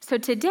So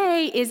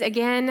today is,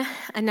 again,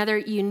 another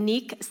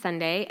unique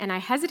Sunday, and I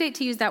hesitate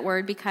to use that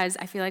word because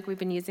I feel like we've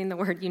been using the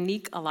word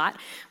unique a lot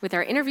with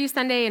our interview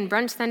Sunday and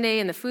brunch Sunday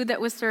and the food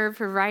that was served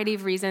for a variety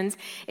of reasons.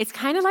 It's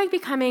kind of like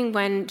becoming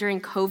when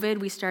during COVID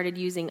we started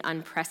using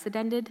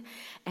unprecedented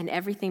and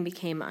everything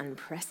became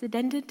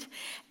unprecedented,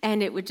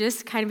 and it would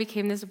just kind of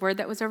became this word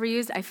that was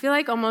overused. I feel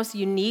like almost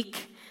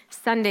unique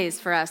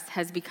Sundays for us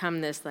has become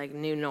this like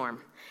new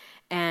norm.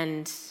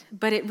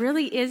 But it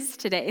really is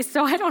today,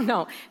 so I don't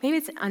know. Maybe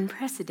it's an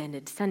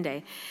unprecedented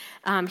Sunday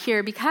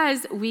here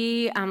because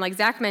we, like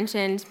Zach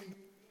mentioned,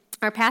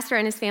 our pastor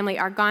and his family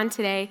are gone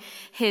today.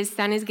 His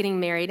son is getting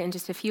married in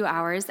just a few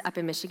hours up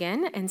in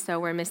Michigan, and so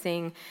we're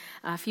missing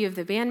a few of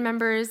the band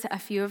members. A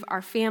few of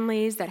our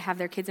families that have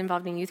their kids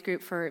involved in youth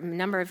group for a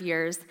number of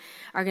years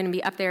are going to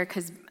be up there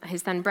because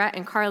his son Brett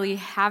and Carly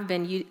have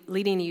been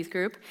leading the youth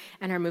group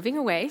and are moving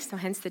away, so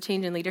hence the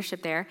change in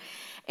leadership there.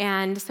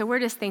 And so we're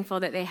just thankful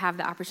that they have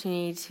the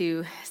opportunity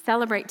to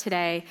celebrate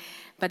today,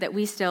 but that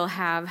we still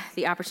have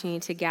the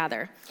opportunity to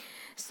gather.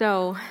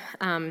 So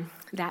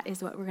that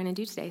is what we're going to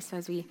do today. So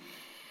as we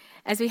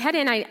head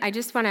in, I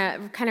just want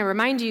to kind of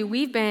remind you,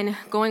 we've been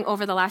going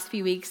over the last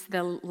few weeks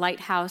the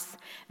Lighthouse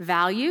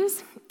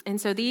values. And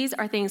so these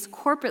are things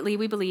corporately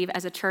we believe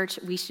as a church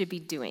we should be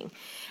doing.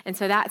 And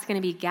so that's going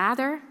to be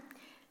gather,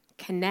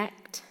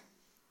 connect,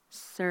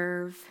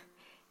 serve,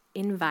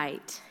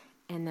 invite,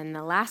 and then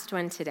the last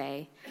one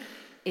today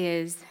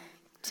is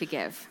to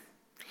give.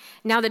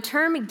 Now, the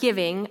term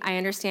giving, I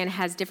understand,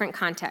 has different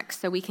contexts.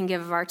 So we can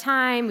give of our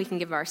time, we can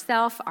give of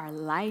ourself, our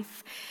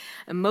life.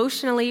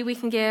 Emotionally, we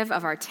can give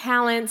of our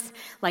talents.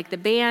 Like the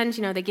band,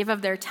 they give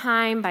of their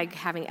time by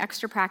having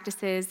extra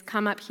practices,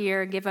 come up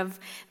here, give of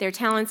their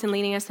talents in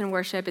leading us in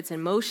worship. It's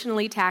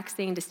emotionally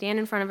taxing to stand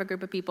in front of a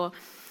group of people.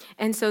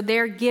 And so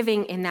they're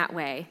giving in that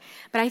way.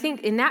 But I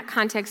think in that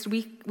context,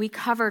 we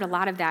covered a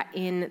lot of that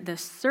in the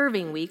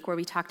serving week where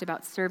we talked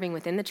about serving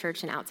within the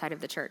church and outside of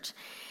the church.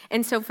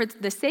 And so for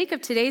the sake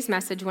of today's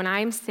message, when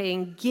I'm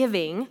saying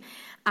giving,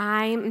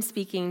 I'm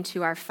speaking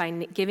to our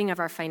giving of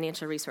our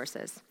financial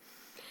resources.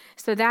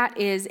 So that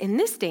is, in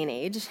this day and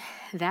age,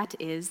 that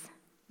is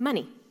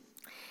money.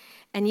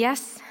 And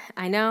yes,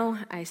 I know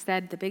I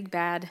said the big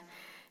bad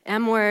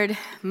M word,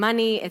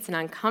 money. It's an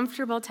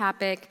uncomfortable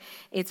topic.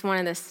 It's one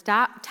of the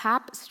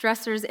top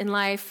stressors in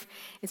life.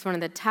 It's one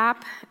of the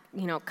top,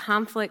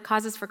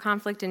 causes for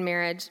conflict in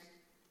marriage.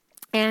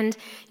 And,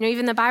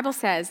 even the Bible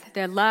says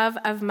the love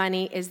of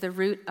money is the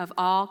root of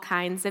all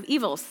kinds of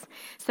evils.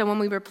 So when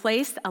we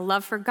replace a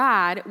love for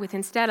God with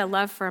instead a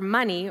love for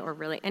money, or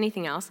really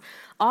anything else,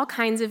 all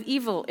kinds of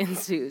evil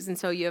ensues. And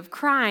so you have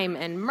crime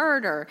and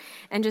murder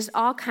and just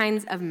all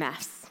kinds of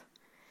mess.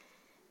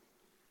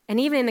 And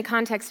even in the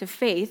context of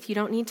faith, you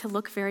don't need to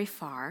look very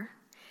far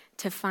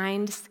to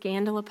find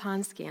scandal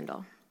upon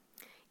scandal,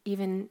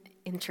 even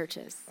in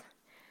churches,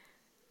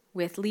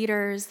 with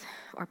leaders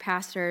or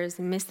pastors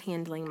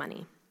mishandling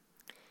money.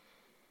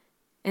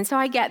 And so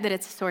I get that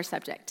it's a sore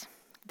subject.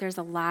 There's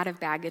a lot of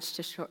baggage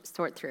to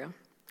sort through.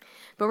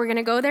 But we're going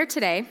to go there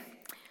today,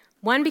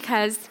 one,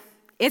 because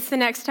it's the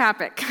next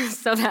topic,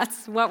 so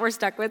that's what we're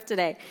stuck with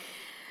today.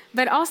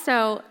 But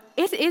also,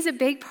 it is a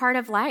big part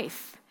of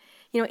life.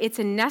 It's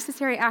a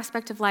necessary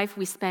aspect of life.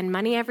 We spend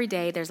money every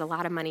day. There's a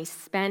lot of money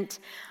spent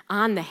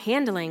on the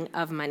handling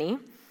of money.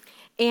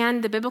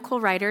 And the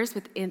biblical writers,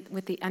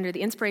 under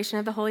the inspiration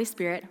of the Holy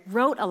Spirit,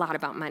 wrote a lot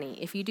about money.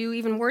 If you do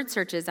even word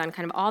searches on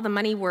kind of all the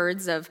money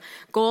words of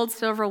gold,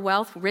 silver,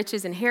 wealth,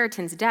 riches,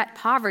 inheritance, debt,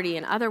 poverty,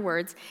 and other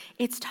words,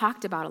 it's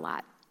talked about a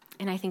lot.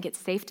 And I think it's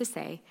safe to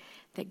say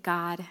that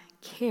God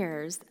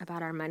cares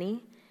about our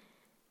money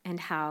and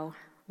how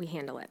we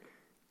handle it.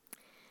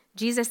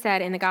 Jesus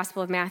said in the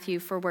Gospel of Matthew,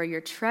 "For where your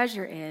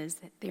treasure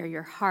is, there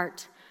your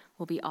heart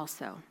will be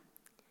also."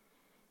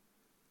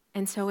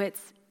 And so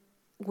it's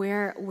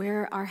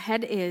where our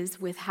head is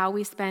with how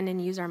we spend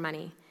and use our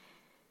money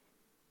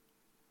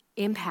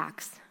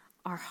impacts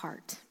our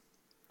heart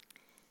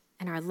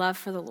and our love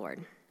for the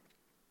Lord.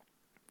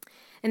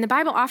 And the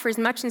Bible offers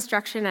much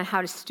instruction on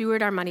how to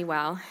steward our money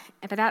well,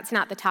 but that's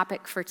not the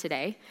topic for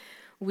today.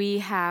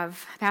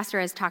 Pastor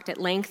has talked at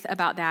length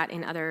about that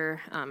in other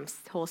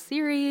whole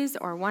series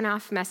or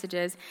one-off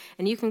messages,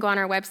 and you can go on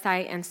our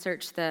website and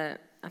search the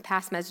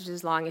past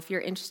messages long if you're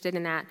interested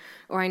in that,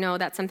 or I know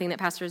that's something that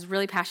Pastor is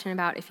really passionate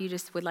about if you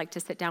just would like to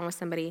sit down with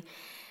somebody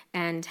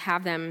and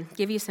have them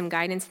give you some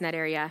guidance in that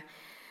area.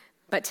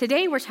 But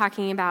today we're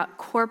talking about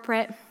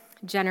corporate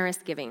generous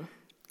giving,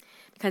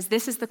 because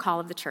this is the call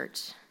of the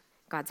church,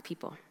 God's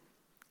people.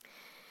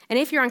 And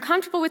if you're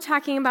uncomfortable with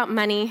talking about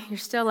money, you're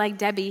still like,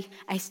 Debbie,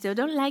 I still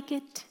don't like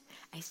it.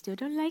 I still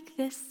don't like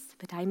this,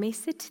 but I may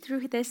sit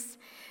through this.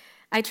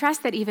 I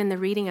trust that even the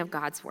reading of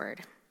God's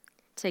word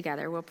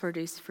together will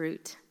produce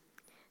fruit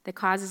that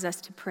causes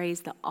us to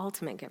praise the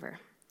ultimate giver,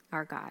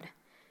 our God,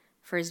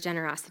 for his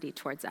generosity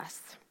towards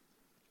us.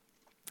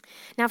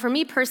 Now, for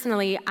me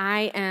personally,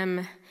 I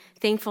am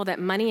thankful that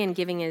money and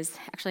giving is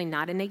actually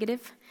not a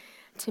negative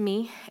to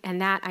me, and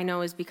that I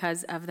know is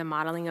because of the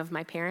modeling of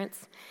my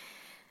parents.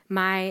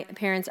 My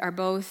parents are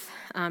both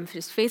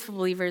just faithful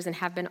believers and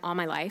have been all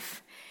my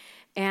life,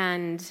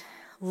 and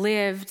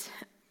lived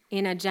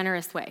in a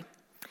generous way.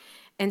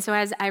 And so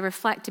as I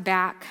reflect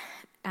back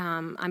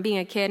on being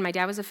a kid, my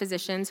dad was a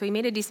physician, so he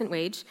made a decent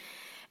wage.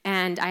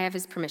 And I have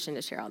his permission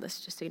to share all this,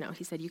 just so you know.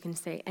 He said, you can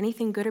say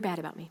anything good or bad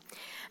about me.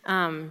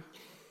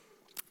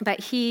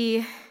 But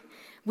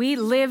we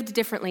lived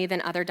differently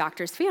than other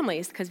doctors'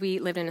 families because we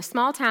lived in a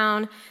small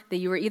town that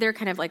you were either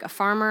kind of like a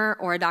farmer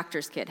or a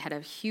doctor's kid, had a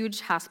huge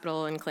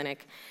hospital and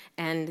clinic,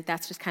 and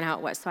that's just kind of how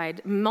it was. So I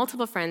had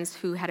multiple friends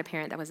who had a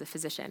parent that was a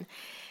physician.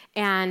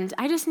 And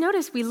I just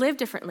noticed we lived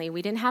differently.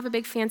 We didn't have a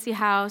big fancy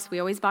house. We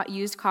always bought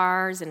used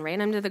cars and ran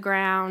them to the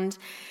ground.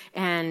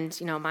 And,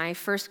 my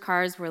first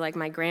cars were like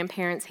my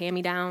grandparents'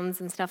 hand-me-downs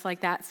and stuff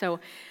like that.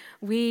 So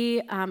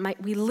we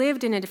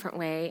lived in a different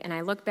way, and I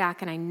look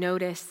back and I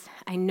notice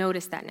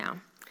that now.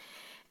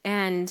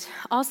 And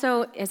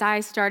also, as I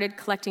started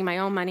collecting my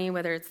own money,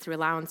 whether it's through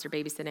allowance or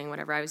babysitting,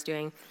 whatever I was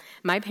doing,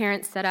 my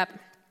parents set up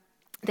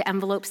the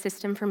envelope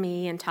system for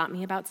me and taught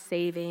me about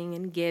saving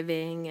and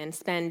giving and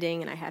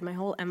spending, and I had my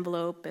whole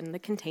envelope and the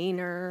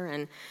container,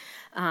 and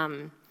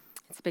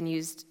it's been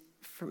used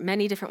for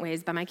many different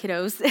ways by my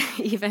kiddos,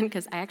 even,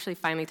 because I actually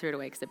finally threw it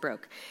away because it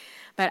broke.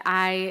 But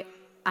I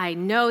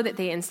know that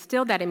they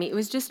instilled that in me. It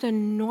was just a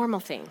normal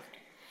thing,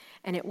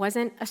 and it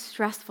wasn't a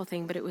stressful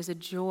thing, but it was a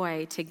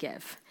joy to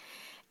give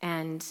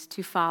and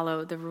to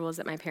follow the principles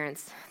that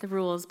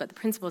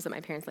my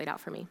parents laid out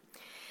for me.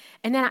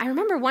 And then I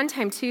remember one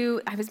time,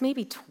 too, I was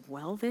maybe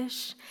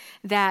 12-ish,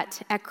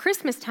 that at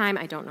Christmas time,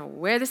 I don't know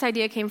where this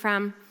idea came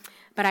from,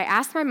 but I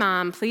asked my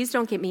mom, please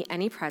don't get me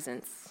any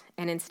presents,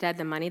 and instead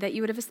the money that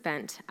you would have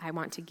spent, I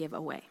want to give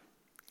away.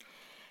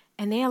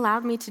 And they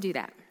allowed me to do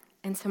that.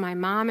 And so my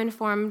mom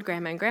informed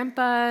grandma and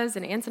grandpas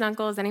and aunts and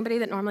uncles, anybody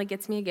that normally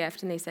gets me a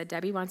gift, and they said,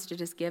 Debbie wants to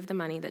just give the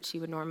money that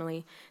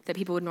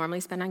people would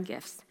normally spend on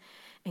gifts,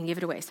 and give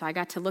it away. So I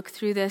got to look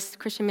through this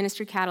Christian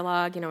ministry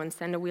catalog, and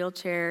send a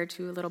wheelchair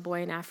to a little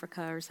boy in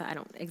Africa or so. I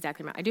don't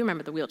exactly remember. I do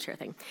remember the wheelchair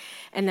thing.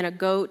 And then a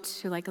goat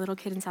to like a little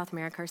kid in South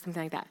America or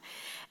something like that.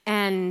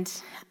 And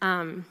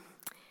I'm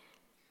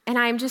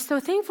just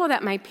so thankful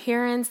that my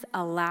parents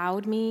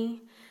allowed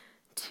me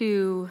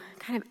to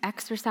kind of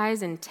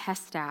exercise and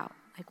test out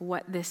like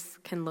what this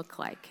can look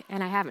like.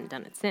 And I haven't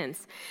done it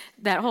since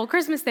that whole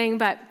Christmas thing,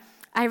 but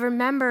I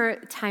remember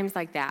times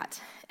like that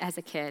as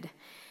a kid.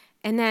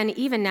 And then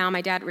even now,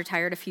 my dad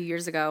retired a few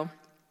years ago,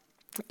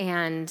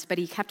 but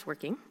he kept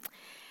working.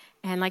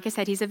 And like I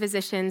said, he's a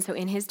physician, so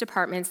in his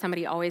department,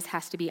 somebody always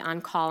has to be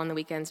on call on the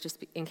weekends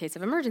just in case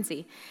of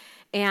emergency.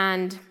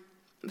 And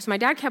so my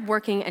dad kept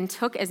working and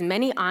took as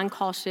many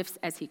on-call shifts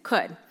as he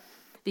could.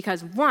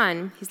 Because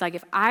one, he's like,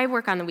 if I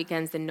work on the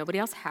weekends, then nobody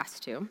else has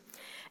to.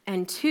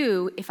 And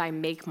two, if I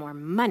make more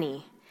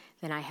money,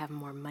 then I have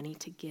more money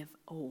to give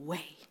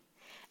away.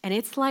 And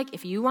it's like,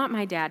 if you want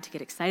my dad to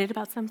get excited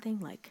about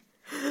something,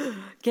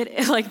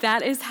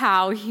 that is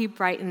how he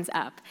brightens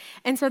up.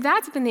 And so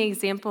that's been the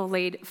example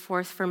laid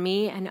forth for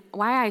me. And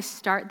why I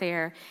start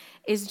there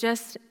is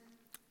just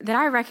that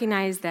I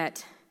recognize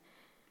that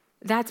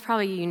that's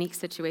probably a unique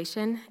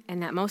situation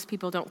and that most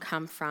people don't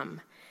come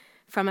from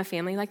a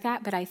family like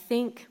that. But I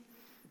think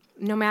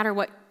no matter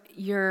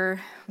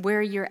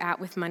where you're at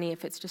with money,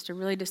 if it's just a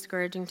really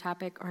discouraging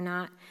topic or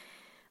not,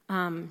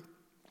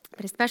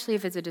 but especially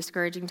if it's a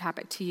discouraging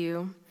topic to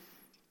you,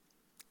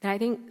 that I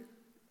think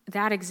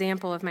that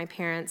example of my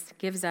parents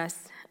gives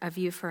us a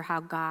view for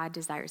how God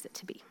desires it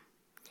to be.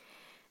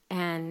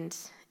 And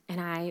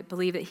I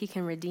believe that he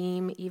can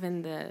redeem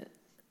even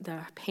the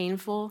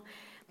painful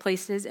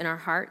places in our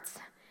hearts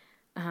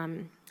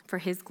for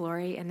his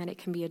glory, and that it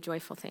can be a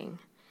joyful thing.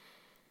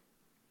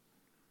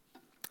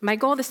 My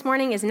goal this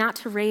morning is not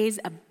to raise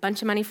a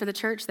bunch of money for the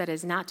church. That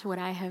is not what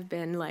I have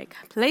been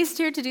placed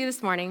here to do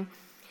this morning.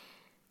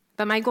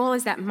 But my goal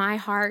is that my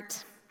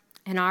heart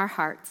and our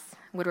hearts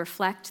would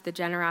reflect the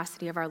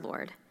generosity of our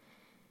Lord,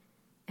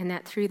 and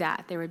that through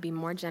that there would be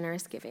more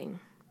generous giving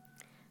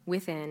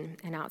within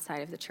and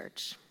outside of the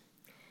church.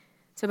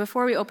 So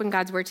before we open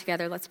God's word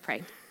together, let's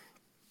pray.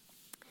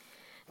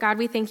 God,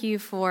 we thank you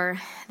for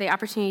the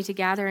opportunity to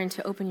gather and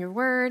to open your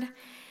word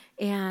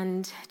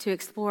and to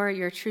explore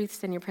your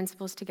truths and your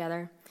principles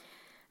together.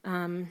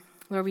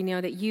 Lord, we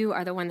know that you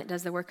are the one that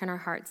does the work in our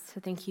hearts.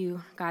 So thank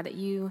you, God, that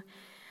you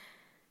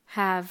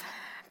have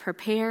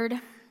prepared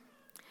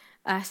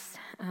us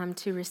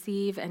to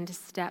receive and to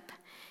step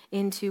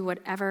into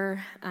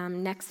whatever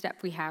next step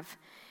we have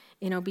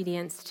in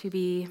obedience to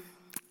be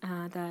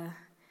the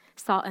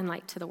salt and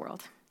light to the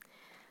world.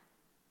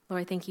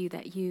 Lord, thank you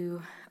that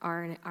you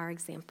are our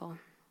example,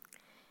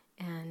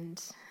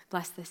 and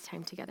bless this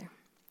time together.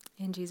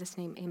 In Jesus'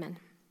 name, amen.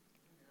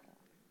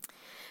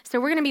 So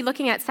we're going to be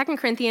looking at 2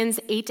 Corinthians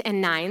 8 and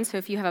 9. So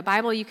if you have a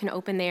Bible, you can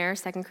open there,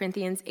 2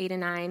 Corinthians 8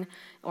 and 9,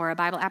 or a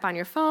Bible app on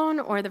your phone,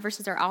 or the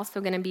verses are also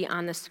going to be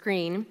on the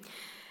screen.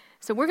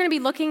 So we're going to be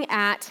looking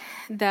at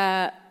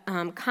the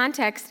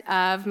context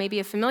of maybe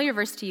a familiar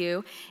verse to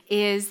you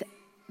is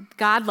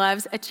God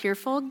loves a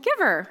cheerful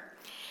giver.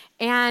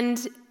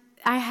 And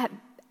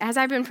as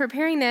I've been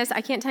preparing this,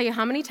 I can't tell you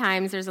how many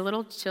times there's a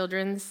little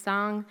children's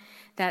song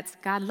that's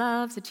God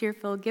loves a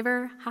cheerful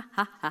giver, ha,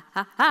 ha, ha,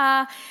 ha,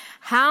 ha.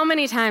 How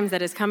many times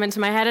that has come into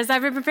my head as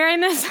I've been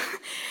preparing this,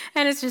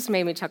 and it's just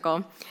made me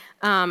chuckle.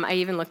 I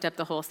even looked up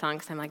the whole song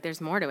because I'm like,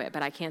 there's more to it,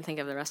 but I can't think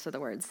of the rest of the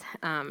words.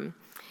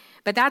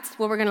 But that's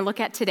what we're going to look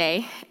at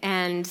today.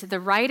 And the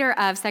writer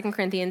of 2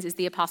 Corinthians is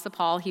the Apostle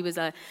Paul. He was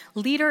a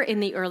leader in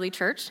the early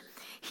church.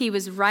 He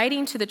was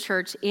writing to the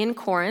church in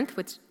Corinth,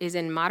 which is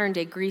in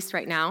modern-day Greece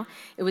right now.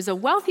 It was a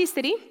wealthy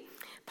city.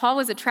 Paul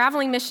was a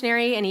traveling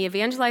missionary, and he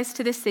evangelized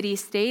to this city,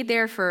 stayed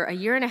there for a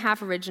year and a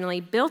half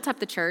originally, built up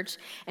the church,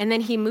 and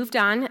then he moved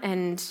on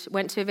and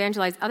went to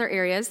evangelize other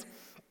areas,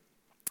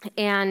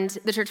 and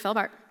the church fell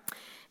apart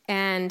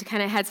and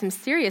kind of had some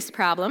serious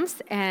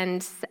problems.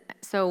 And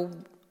so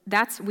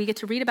we get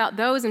to read about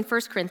those in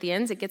 1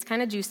 Corinthians. It gets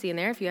kind of juicy in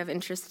there if you have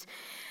interest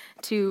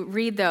to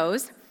read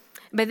those.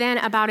 But then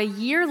about a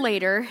year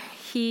later,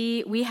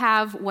 we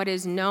have what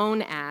is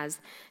known as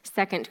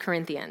 2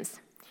 Corinthians.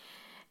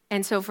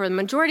 And so for the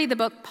majority of the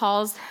book,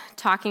 Paul's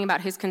talking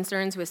about his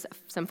concerns with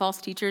some false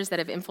teachers that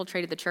have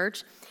infiltrated the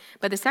church.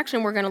 But the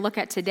section we're going to look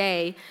at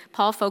today,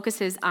 Paul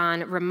focuses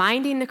on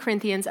reminding the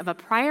Corinthians of a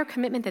prior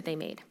commitment that they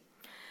made.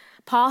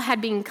 Paul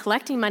had been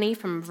collecting money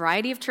from a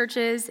variety of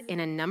churches in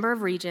a number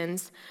of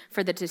regions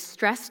for the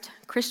distressed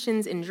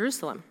Christians in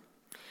Jerusalem,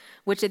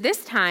 which at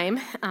this time,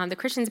 the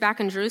Christians back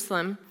in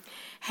Jerusalem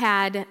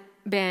had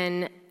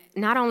been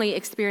not only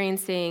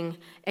experiencing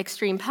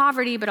extreme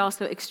poverty, but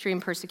also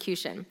extreme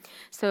persecution.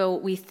 So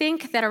we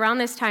think that around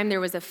this time there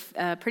was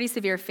a pretty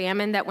severe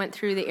famine that went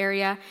through the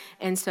area,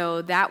 and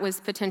so that was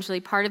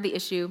potentially part of the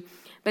issue.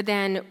 But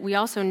then we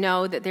also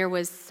know that there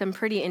was some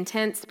pretty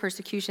intense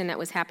persecution that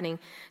was happening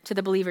to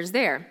the believers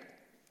there.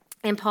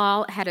 And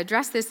Paul had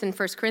addressed this in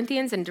 1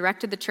 Corinthians and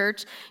directed the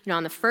church,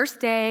 on the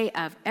first day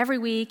of every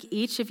week,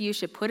 each of you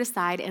should put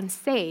aside and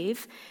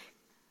save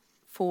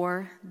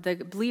for the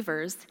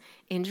believers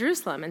in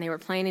Jerusalem, and they were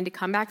planning to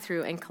come back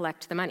through and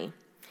collect the money.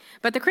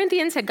 But the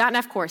Corinthians had gotten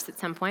off course at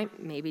some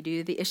point, maybe due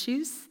to the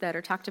issues that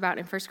are talked about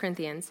in 1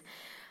 Corinthians.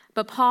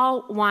 But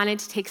Paul wanted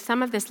to take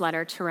some of this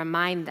letter to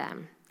remind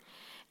them.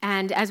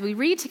 And as we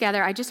read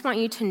together, I just want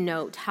you to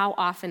note how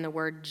often the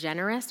word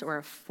generous, or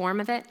a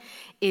form of it,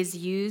 is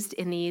used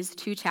in these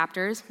two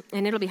chapters.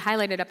 And it'll be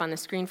highlighted up on the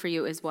screen for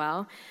you as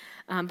well.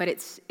 But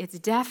it's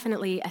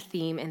definitely a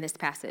theme in this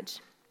passage.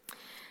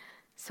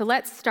 So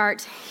let's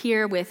start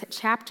here with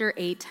chapter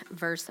 8,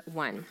 verse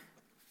 1.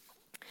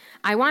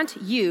 I want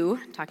you,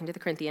 talking to the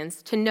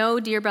Corinthians, to know,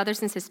 dear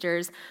brothers and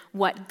sisters,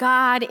 what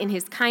God in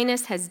his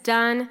kindness has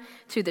done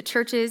through the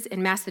churches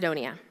in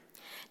Macedonia.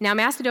 Now,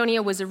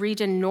 Macedonia was a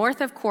region north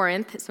of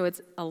Corinth, so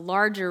it's a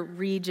larger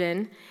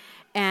region,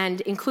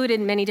 and included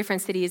many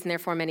different cities and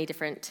therefore many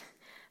different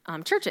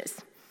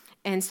churches.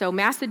 And so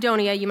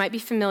Macedonia, you might be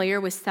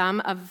familiar with some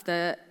of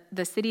the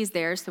cities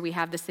there. So we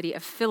have the city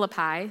of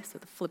Philippi, so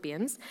the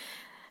Philippians,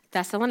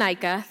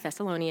 Thessalonica,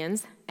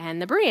 Thessalonians,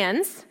 and the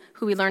Bereans,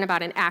 who we learn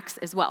about in Acts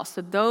as well.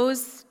 So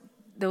those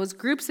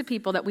groups of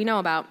people that we know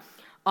about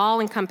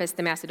all encompass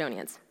the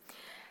Macedonians.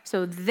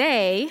 So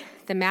the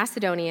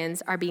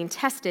Macedonians, are being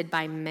tested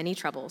by many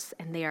troubles,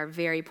 and they are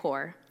very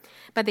poor.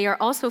 But they are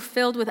also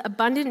filled with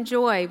abundant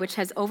joy, which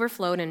has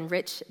overflowed in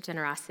rich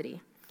generosity.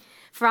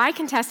 For I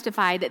can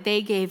testify that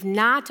they gave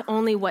not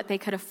only what they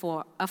could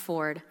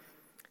afford,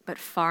 but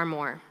far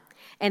more.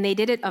 And they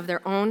did it of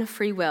their own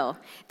free will.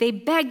 They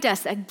begged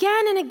us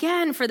again and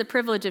again for the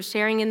privilege of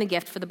sharing in the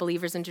gift for the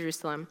believers in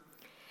Jerusalem.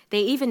 They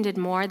even did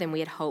more than we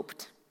had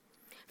hoped.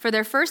 For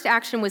their first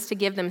action was to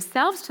give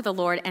themselves to the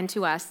Lord and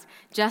to us,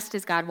 just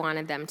as God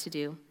wanted them to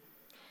do.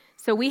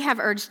 So we have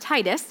urged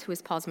Titus, who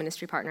is Paul's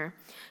ministry partner,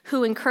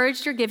 who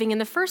encouraged your giving in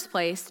the first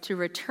place, to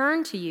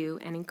return to you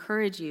and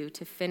encourage you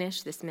to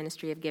finish this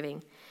ministry of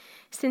giving.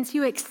 Since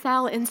you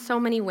excel in so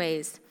many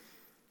ways,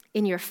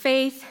 in your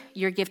faith,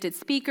 your gifted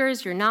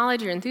speakers, your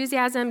knowledge, your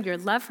enthusiasm, your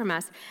love from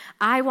us,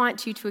 I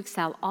want you to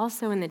excel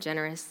also in the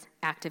generous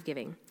act of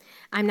giving.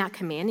 I'm not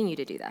commanding you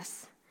to do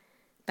this,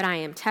 but I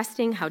am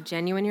testing how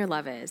genuine your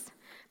love is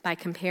by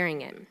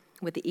comparing it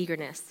with the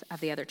eagerness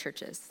of the other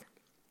churches.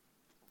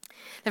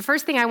 The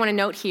first thing I want to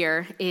note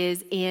here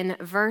is in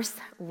verse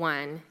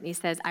 1. He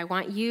says, I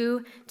want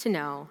you to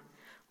know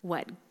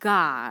what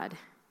God,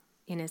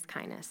 in his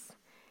kindness,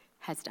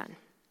 has done.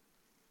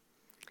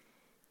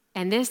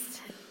 And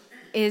this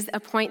is a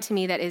point to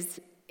me that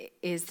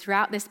is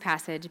throughout this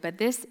passage, but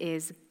this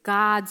is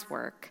God's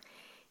work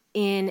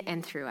in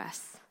and through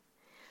us.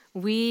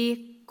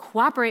 We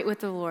cooperate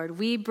with the Lord.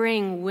 We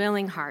bring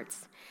willing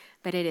hearts,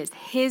 but it is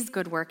his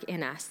good work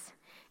in us,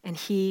 and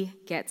he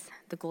gets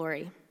the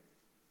glory.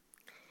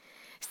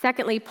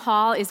 Secondly,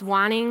 Paul is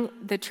wanting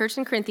the church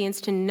in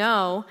Corinthians to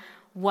know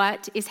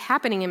what is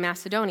happening in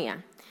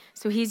Macedonia.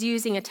 So he's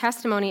using a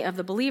testimony of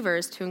the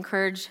believers to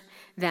encourage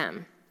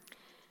them.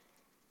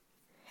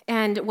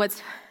 And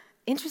what's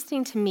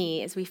interesting to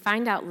me is we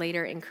find out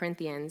later in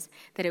Corinthians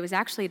that it was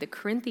actually the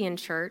Corinthian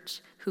church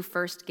who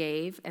first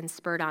gave and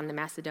spurred on the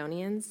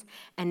Macedonians,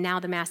 and now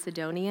the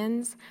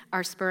Macedonians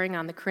are spurring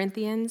on the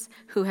Corinthians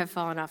who have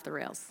fallen off the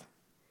rails.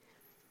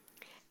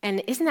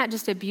 And isn't that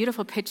just a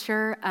beautiful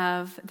picture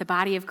of the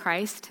body of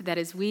Christ, that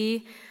as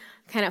we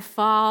kind of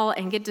fall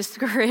and get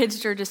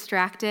discouraged or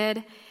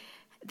distracted,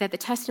 that the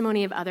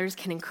testimony of others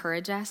can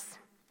encourage us?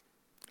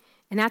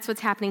 And that's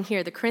what's happening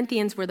here. The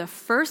Corinthians were the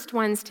first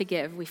ones to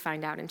give, we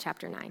find out in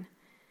chapter 9.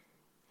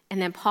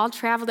 And then Paul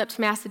traveled up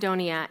to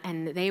Macedonia,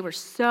 and they were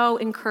so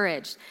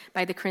encouraged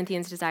by the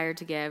Corinthians' desire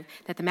to give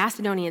that the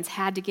Macedonians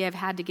had to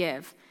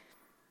give.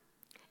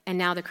 And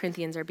now the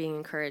Corinthians are being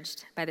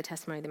encouraged by the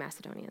testimony of the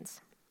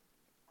Macedonians.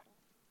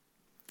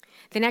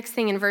 The next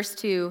thing in verse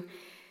 2,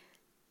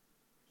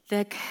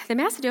 the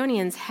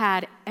Macedonians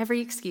had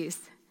every excuse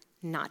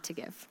not to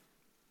give.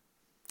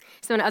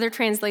 So in other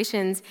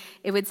translations,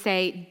 it would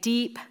say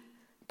deep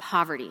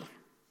poverty.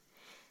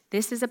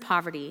 This is a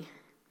poverty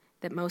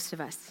that most of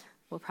us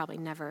will probably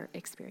never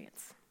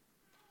experience.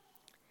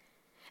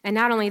 And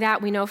not only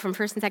that, we know from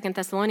 1st and 2nd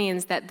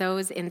Thessalonians that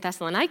those in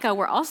Thessalonica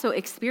were also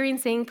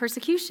experiencing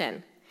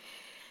persecution.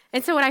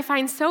 And so what I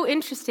find so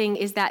interesting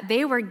is that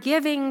they were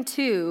giving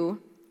to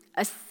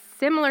a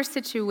similar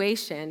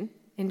situation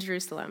in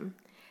Jerusalem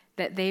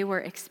that they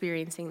were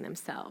experiencing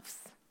themselves.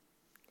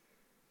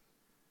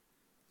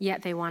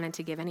 Yet they wanted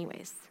to give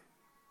anyways.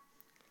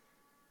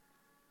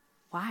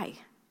 Why?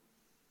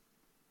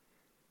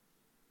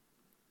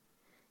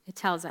 It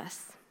tells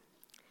us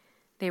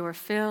they were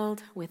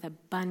filled with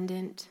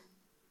abundant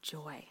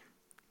joy,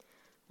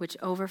 which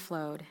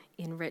overflowed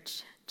in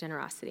rich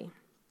generosity.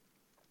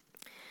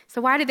 So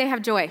why did they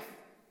have joy,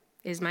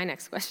 is my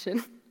next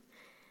question.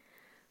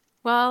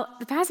 Well,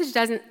 the passage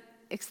doesn't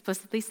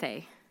explicitly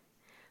say,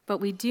 but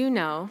we do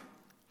know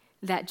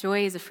that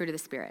joy is a fruit of the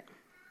Spirit.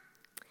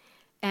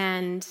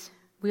 And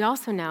we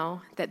also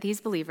know that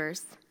these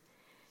believers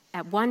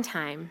at one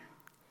time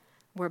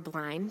were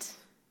blind,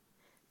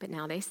 but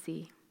now they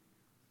see.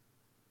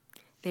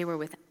 They were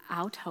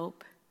without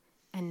hope,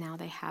 and now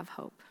they have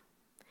hope.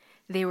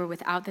 They were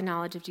without the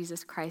knowledge of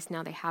Jesus Christ,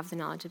 now they have the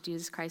knowledge of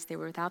Jesus Christ. They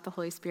were without the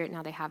Holy Spirit,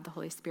 now they have the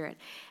Holy Spirit.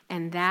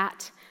 And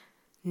that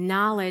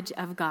knowledge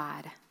of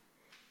God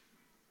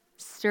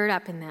stirred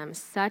up in them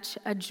such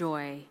a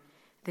joy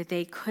that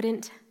they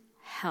couldn't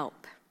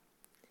help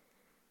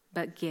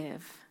but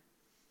give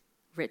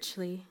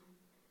richly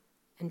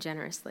and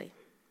generously.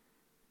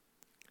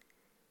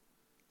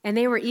 And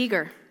they were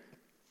eager.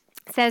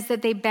 It says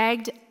that they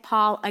begged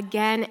Paul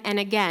again and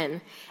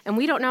again. And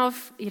we don't know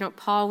if,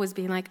 Paul was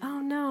being like, oh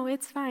no,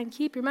 it's fine,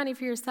 keep your money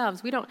for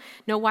yourselves. We don't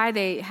know why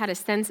they had a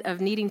sense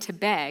of needing to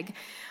beg,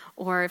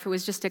 or if it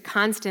was just a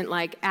constant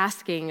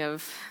asking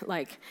of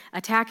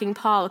attacking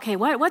Paul. Okay,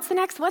 what's the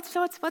next? What's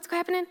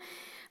happening?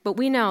 But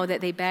we know that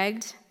they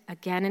begged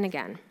again and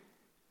again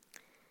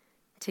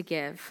to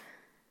give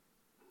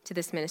to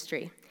this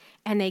ministry.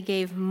 And they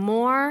gave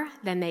more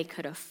than they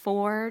could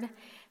afford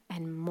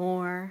and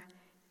more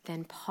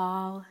than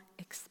Paul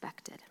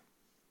expected.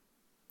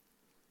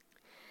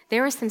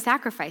 There was some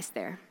sacrifice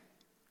there.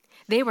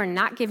 They were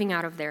not giving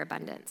out of their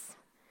abundance.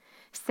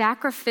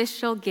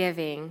 Sacrificial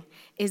giving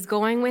is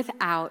going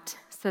without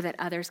so that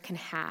others can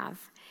have.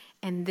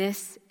 And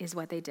this is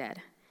what they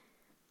did.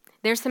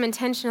 There's some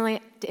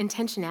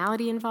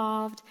intentionality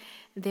involved.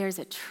 There's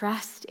a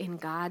trust in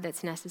God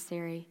that's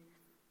necessary.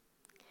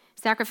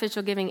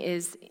 Sacrificial giving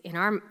is, in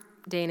our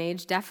day and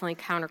age, definitely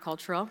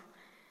countercultural.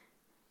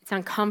 It's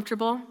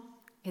uncomfortable.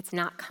 It's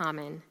not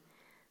common,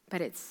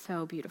 but it's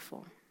so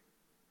beautiful.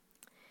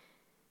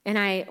 And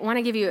I want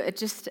to give you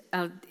it's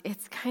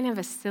kind of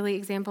a silly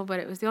example, but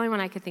it was the only one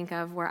I could think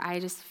of where I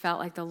just felt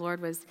like the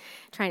Lord was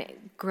trying to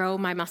grow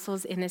my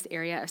muscles in this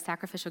area of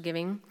sacrificial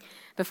giving.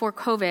 Before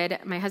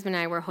COVID, my husband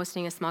and I were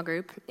hosting a small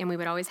group, and we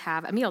would always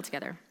have a meal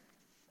together.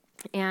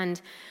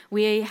 And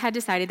we had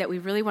decided that we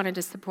really wanted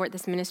to support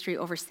this ministry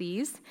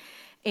overseas.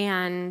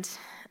 And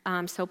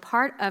so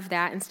part of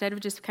that, instead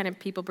of just kind of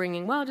people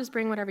bringing, just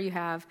bring whatever you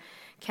have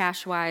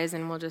cash-wise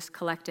and we'll just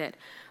collect it,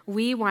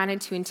 we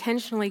wanted to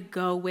intentionally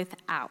go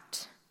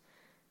without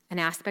an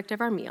aspect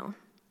of our meal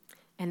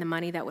and the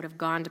money that would have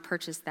gone to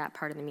purchase that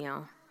part of the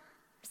meal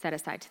set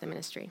aside to the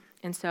ministry.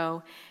 And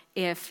so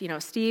if,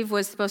 Steve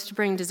was supposed to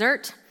bring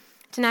dessert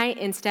tonight,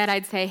 instead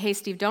I'd say, hey,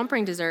 Steve, don't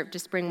bring dessert,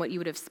 just bring what you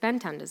would have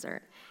spent on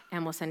dessert,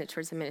 and we'll send it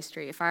towards the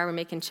ministry. If I were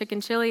making chicken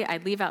chili,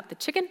 I'd leave out the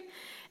chicken,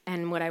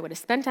 and what I would have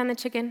spent on the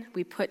chicken,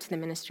 we put to the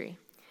ministry.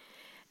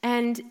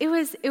 And it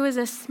was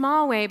a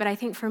small way, but I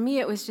think for me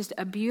it was just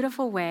a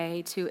beautiful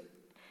way to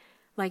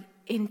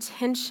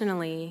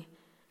intentionally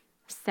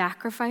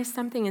sacrifice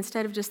something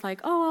instead of just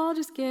I'll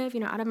just give,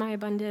 out of my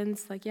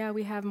abundance,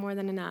 we have more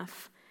than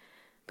enough.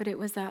 But it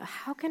was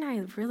how can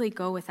I really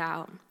go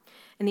without?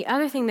 And the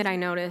other thing that I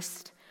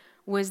noticed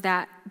was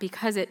that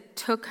because it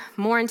took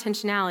more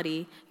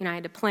intentionality, I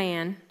had to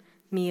plan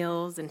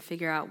meals and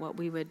figure out what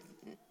we would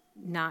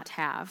not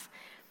have,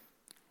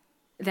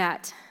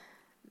 that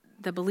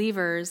the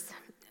believers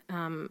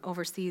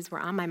overseas were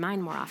on my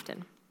mind more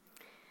often.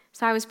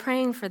 So I was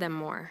praying for them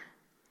more.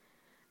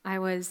 I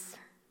was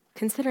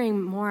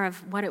considering more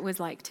of what it was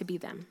like to be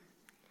them.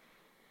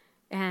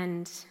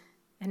 And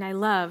I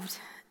loved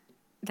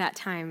that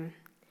time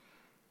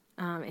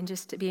and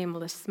just to be able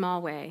to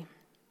small way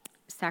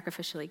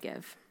sacrificially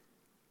give.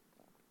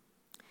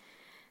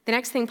 The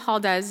next thing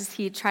Paul does is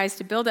he tries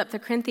to build up the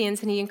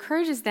Corinthians, and he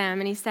encourages them,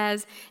 and he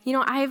says,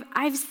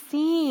 I've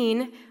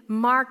seen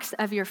marks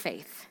of your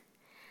faith.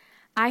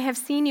 I have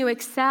seen you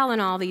excel in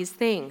all these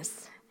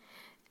things.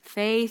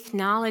 Faith,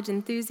 knowledge,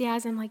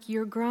 enthusiasm, like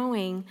you're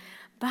growing,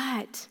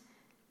 but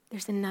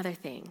there's another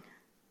thing.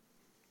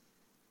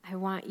 I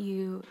want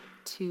you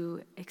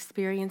to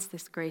experience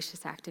this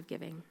gracious act of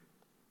giving.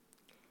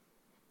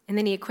 And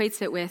then he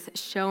equates it with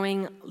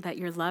showing that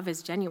your love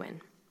is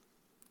genuine.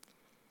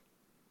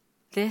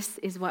 This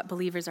is what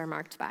believers are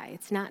marked by.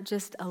 It's not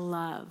just a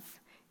love,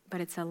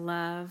 but it's a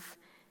love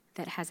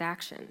that has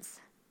actions.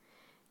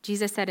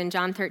 Jesus said in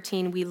John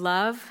 13,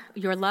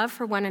 your love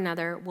for one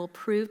another will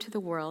prove to the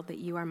world that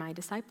you are my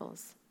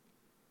disciples.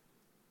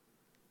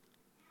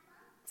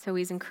 So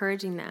he's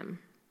encouraging them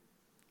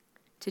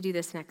to do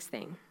this next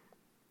thing.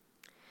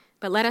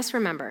 But let us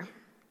remember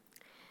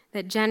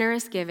that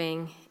generous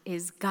giving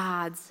is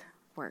God's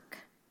work.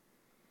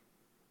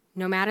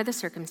 No matter the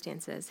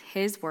circumstances,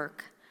 his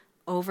work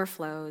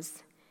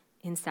overflows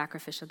in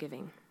sacrificial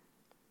giving.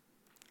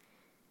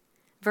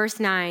 Verse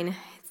 9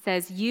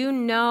 says, "You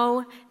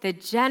know the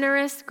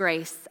generous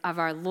grace of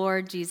our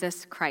Lord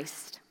Jesus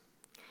Christ."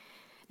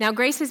 Now,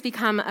 grace has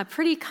become a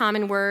pretty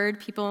common word.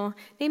 People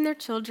name their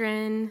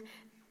children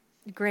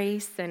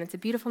Grace, and it's a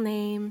beautiful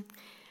name.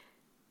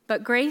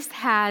 But grace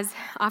has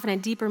often a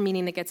deeper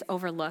meaning that gets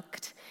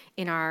overlooked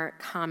in our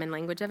common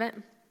language of it.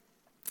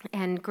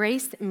 And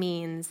grace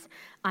means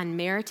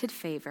unmerited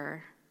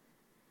favor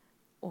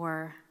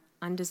or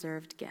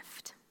undeserved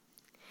gift.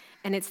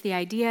 And it's the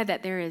idea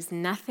that there is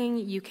nothing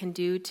you can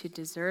do to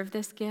deserve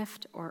this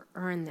gift or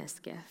earn this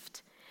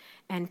gift.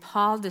 And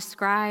Paul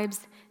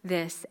describes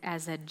this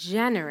as a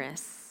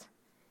generous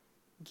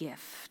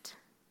gift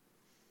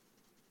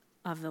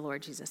of the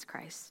Lord Jesus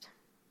Christ.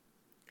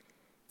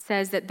 It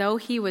says that though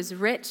he was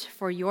rich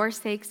for your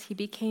sakes, he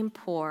became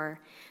poor,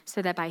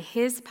 so that by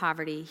his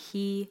poverty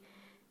he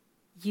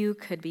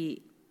could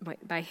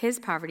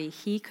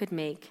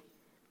make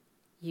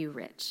you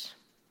rich.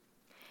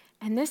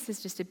 And this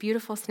is just a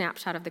beautiful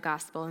snapshot of the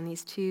gospel in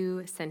these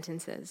two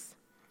sentences.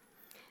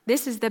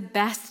 This is the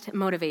best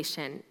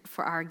motivation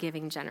for our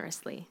giving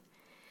generously,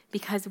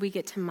 because we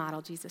get to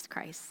model Jesus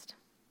Christ.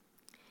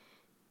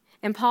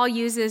 And Paul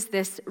uses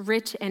this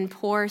rich and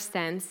poor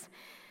sense,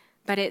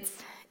 but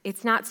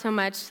it's not so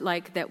much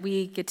like that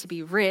we get to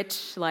be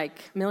rich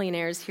like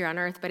millionaires here on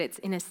earth, but it's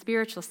in a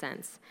spiritual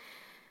sense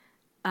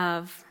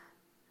of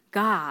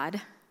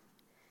God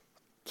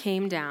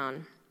came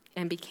down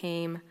and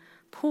became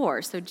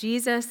poor. So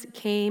Jesus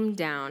came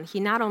down. He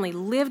not only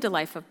lived a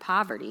life of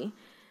poverty,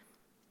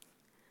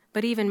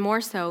 but even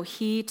more so,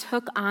 he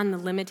took on the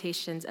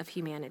limitations of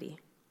humanity.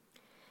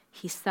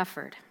 He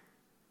suffered.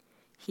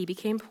 He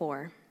became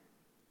poor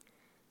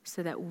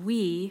so that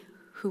we,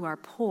 who are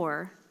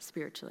poor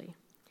spiritually,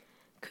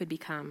 could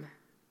become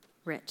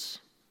rich.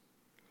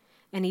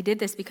 And he did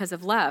this because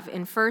of love.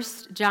 In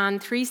 1 John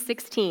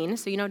 3:16,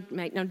 so you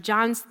might know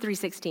John's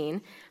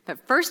 3:16, but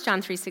 1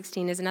 John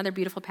 3:16 is another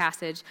beautiful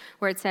passage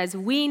where it says,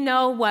 "We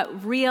know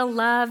what real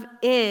love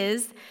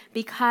is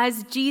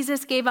because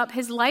Jesus gave up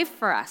his life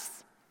for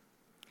us.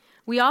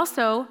 We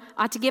also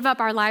ought to give up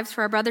our lives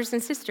for our brothers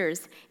and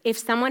sisters. If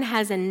someone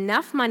has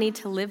enough money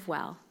to live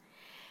well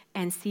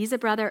and sees a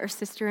brother or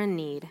sister in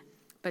need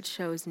but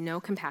shows no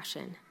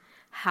compassion,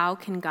 how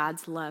can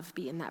God's love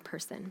be in that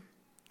person?"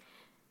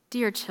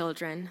 Dear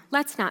children,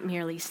 let's not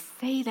merely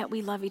say that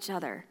we love each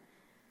other.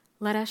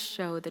 Let us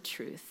show the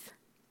truth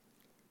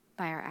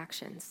by our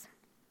actions.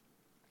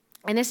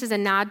 And this is a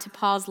nod to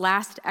Paul's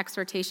last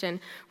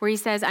exhortation where he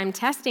says, I'm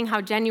testing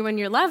how genuine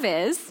your love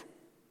is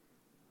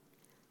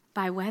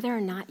by whether or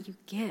not you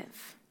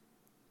give.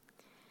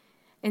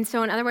 And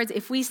so, in other words,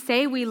 if we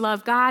say we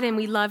love God and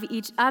we love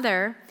each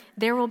other,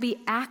 there will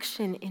be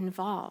action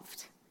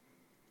involved,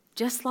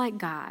 just like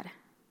God,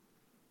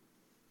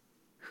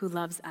 who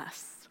loves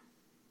us.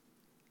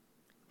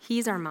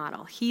 He's our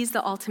model. He's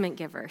the ultimate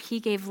giver. He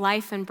gave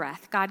life and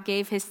breath. God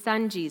gave his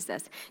son,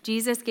 Jesus.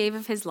 Jesus gave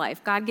of his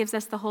life. God gives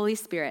us the Holy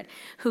Spirit,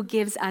 who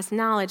gives us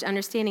knowledge,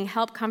 understanding,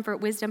 help, comfort,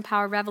 wisdom,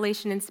 power,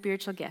 revelation, and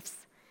spiritual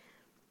gifts.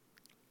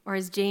 Or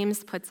as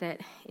James puts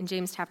it in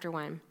James chapter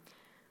 1,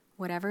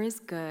 whatever is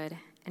good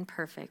and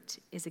perfect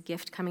is a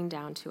gift coming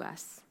down to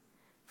us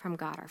from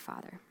God our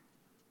Father.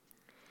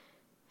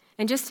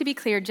 And just to be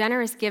clear,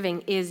 generous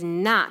giving is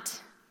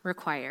not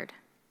required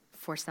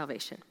for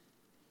salvation.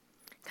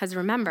 Because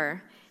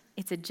remember,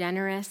 it's a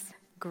generous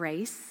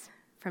grace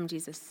from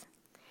Jesus.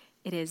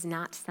 It is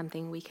not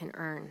something we can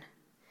earn.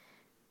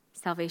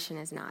 Salvation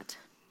is not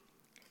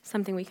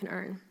something we can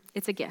earn.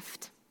 It's a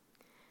gift.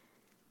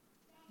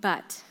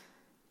 But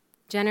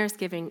generous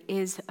giving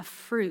is a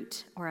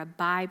fruit or a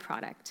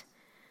byproduct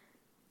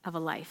of a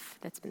life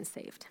that's been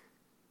saved.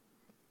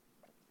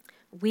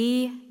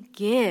 We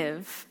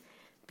give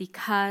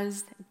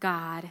because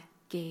God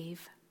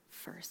gave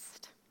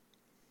first.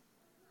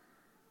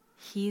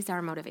 He's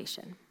our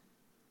motivation.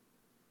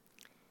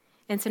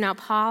 And so now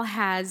Paul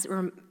has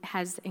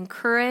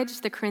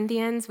encouraged the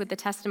Corinthians with the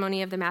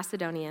testimony of the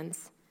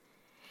Macedonians.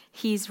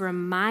 He's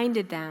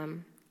reminded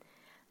them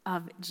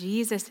of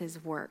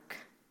Jesus' work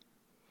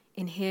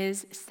in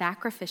his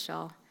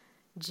sacrificial,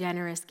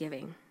 generous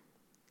giving.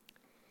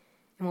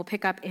 And we'll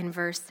pick up in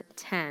verse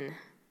 10.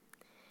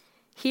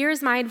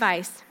 Here's my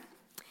advice.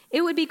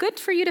 It would be good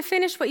for you to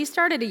finish what you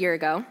started a year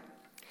ago.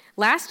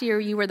 Last year,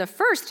 you were the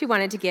first who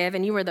wanted to give,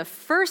 and you were the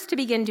first to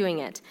begin doing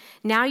it.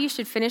 Now you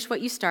should finish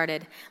what you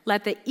started.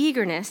 Let the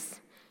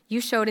eagerness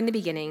you showed in the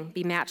beginning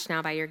be matched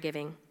now by your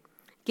giving.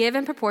 Give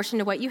in proportion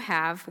to what you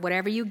have.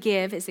 Whatever you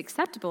give is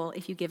acceptable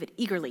if you give it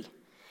eagerly.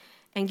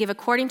 And give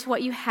according to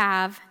what you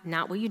have,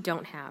 not what you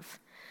don't have.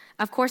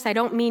 Of course, I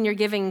don't mean your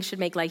giving should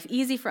make life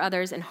easy for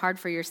others and hard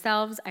for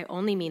yourselves. I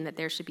only mean that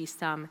there should be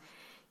some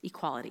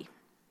equality.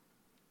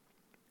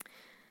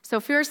 So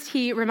first,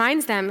 he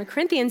reminds them,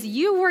 Corinthians,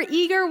 you were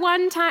eager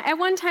at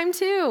one time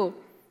too.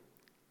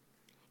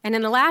 And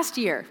in the last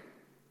year,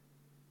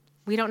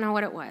 we don't know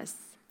what it was.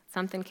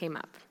 Something came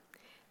up.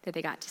 That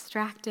they got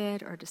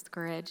distracted or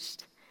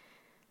discouraged.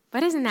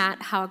 But isn't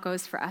that how it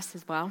goes for us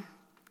as well?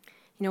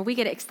 You know, we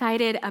get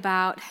excited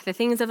about the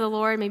things of the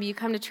Lord. Maybe you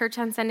come to church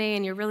on Sunday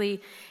and you're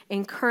really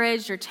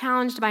encouraged or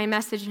challenged by a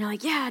message, and you're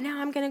like, yeah, now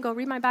I'm going to go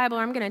read my Bible,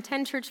 or I'm going to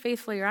attend church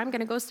faithfully, or I'm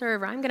going to go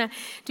serve, or I'm going to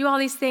do all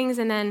these things.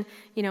 And then,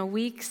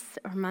 weeks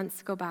or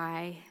months go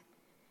by,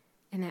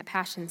 and that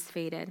passion's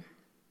faded.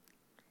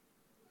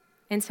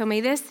 And so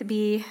may this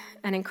be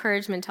an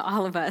encouragement to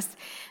all of us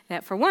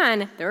that, for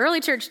one, the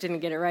early church didn't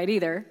get it right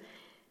either.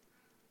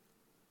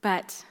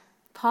 But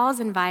Paul's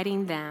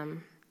inviting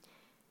them.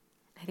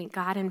 I think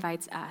God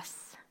invites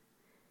us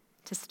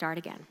to start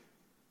again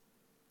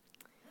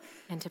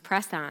and to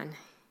press on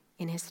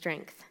in his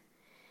strength.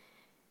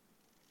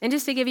 And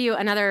just to give you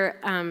another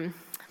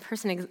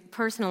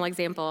personal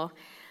example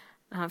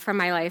from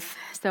my life.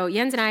 So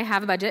Jens and I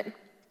have a budget,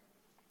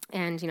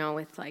 and,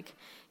 with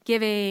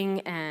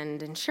giving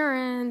and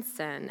insurance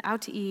and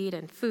out to eat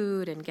and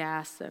food and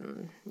gas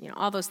and,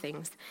 all those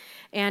things.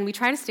 And we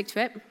try to stick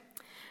to it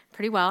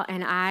pretty well.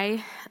 And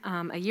I,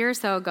 a year or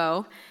so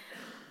ago,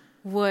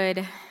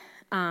 would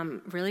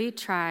really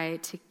try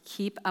to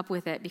keep up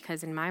with it,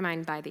 because in my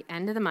mind, by the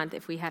end of the month,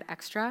 if we had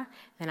extra,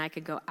 then I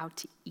could go out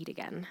to eat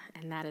again.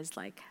 And that is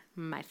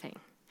my thing.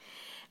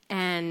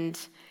 And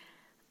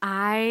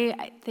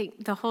I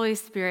think the Holy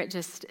Spirit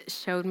just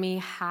showed me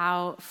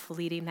how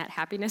fleeting that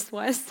happiness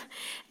was.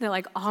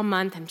 That all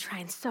month I'm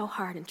trying so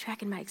hard and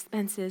tracking my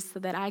expenses so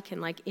that I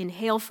can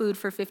inhale food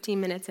for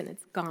 15 minutes and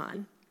it's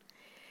gone.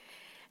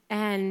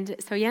 And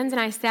so Jens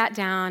and I sat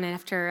down, and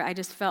after I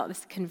just felt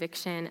this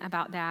conviction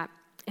about that,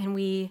 and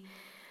we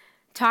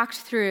talked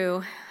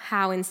through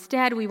how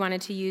instead we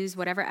wanted to use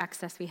whatever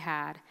excess we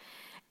had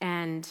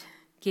and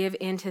give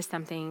into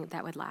something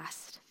that would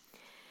last.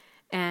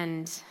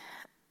 And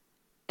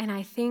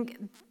I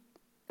think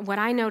what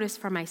I noticed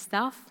for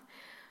myself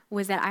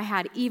was that I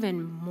had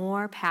even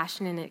more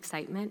passion and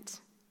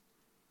excitement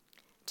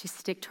to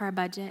stick to our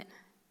budget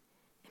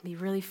and be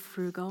really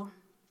frugal,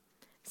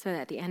 so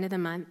that at the end of the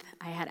month,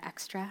 I had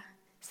extra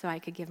so I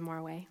could give more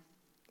away.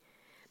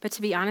 But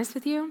to be honest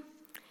with you,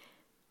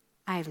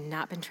 I have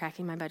not been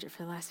tracking my budget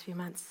for the last few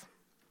months,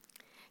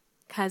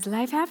 because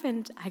life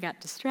happened. I got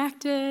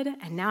distracted,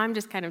 and now I'm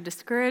just kind of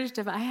discouraged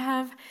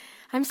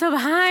I'm so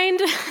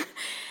behind.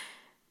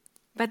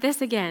 But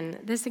this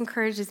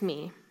encourages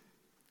me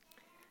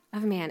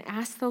of, man,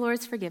 ask the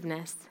Lord's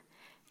forgiveness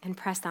and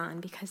press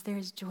on, because there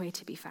is joy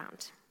to be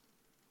found.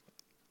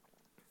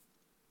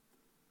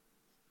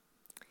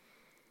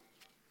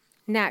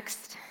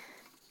 Next,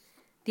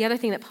 the other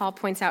thing that Paul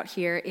points out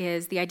here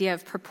is the idea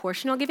of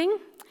proportional giving,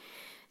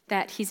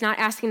 that he's not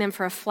asking them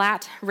for a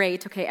flat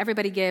rate, okay,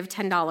 everybody give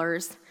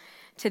 $10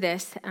 to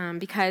this,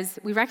 because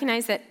we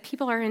recognize that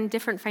people are in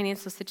different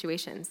financial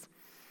situations.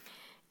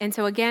 And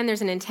so again,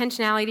 there's an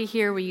intentionality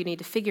here where you need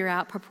to figure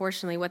out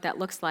proportionally what that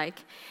looks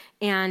like.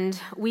 And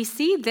we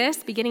see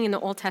this beginning in the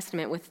Old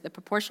Testament with the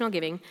proportional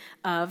giving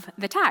of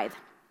the tithe.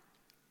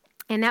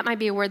 And that might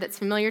be a word that's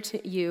familiar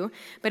to you,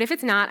 but if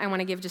it's not, I want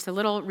to give just a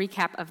little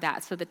recap of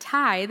that. So the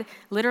tithe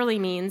literally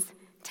means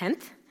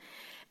tenth.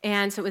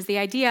 And so it was the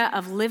idea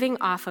of living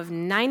off of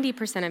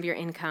 90% of your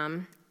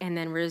income and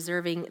then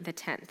reserving the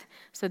 10th.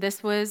 So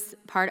this was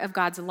part of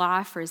God's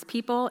law for his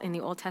people in the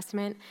Old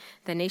Testament,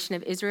 the nation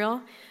of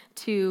Israel,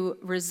 to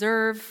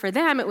reserve for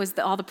them. It was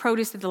all the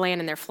produce of the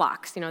land and their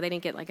flocks. They didn't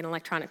get an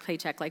electronic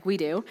paycheck like we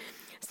do.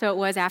 So it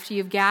was, after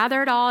you've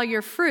gathered all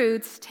your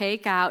fruits,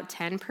 take out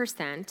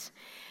 10%.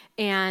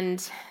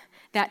 And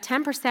that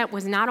 10%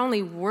 was not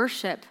only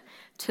worship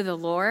to the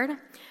Lord,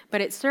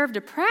 but it served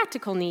a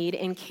practical need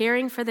in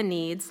caring for the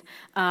needs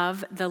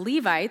of the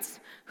Levites,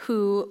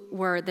 who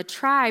were the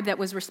tribe that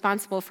was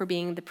responsible for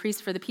being the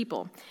priests for the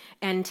people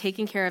and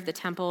taking care of the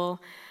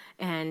temple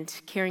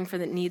and caring for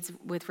the needs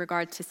with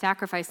regard to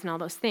sacrifice and all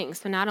those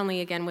things. So not only,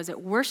 again, was it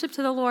worship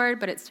to the Lord,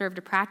 but it served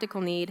a practical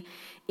need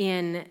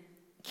in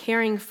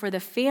caring for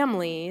the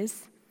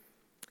families,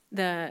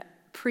 the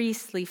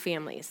priestly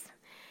families.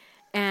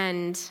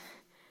 And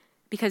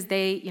because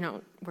they,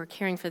 were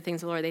caring for the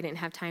things of the Lord. They didn't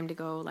have time to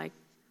go like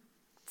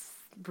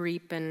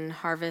reap and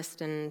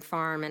harvest and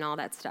farm and all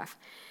that stuff.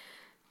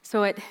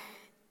 So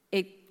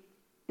it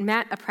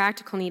met a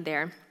practical need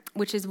there,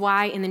 which is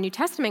why in the New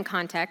Testament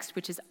context,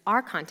 which is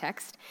our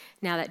context,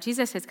 now that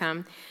Jesus has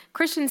come,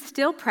 Christians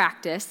still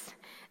practice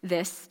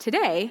this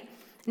today,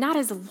 not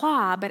as a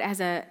law, but as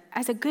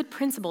a good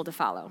principle to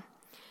follow.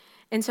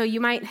 And so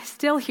you might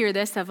still hear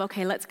this of,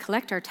 okay, let's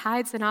collect our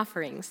tithes and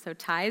offerings. So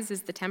tithes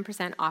is the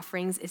 10%,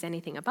 offerings is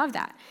anything above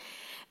that.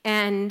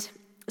 And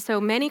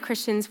so many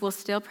Christians will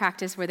still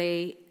practice where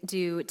they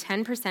do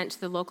 10% to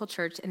the local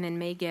church and then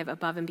may give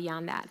above and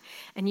beyond that.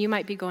 And you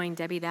might be going,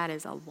 Debbie, that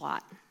is a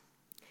lot.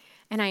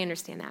 And I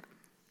understand that.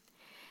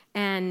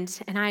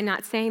 And I'm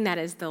not saying that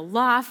is the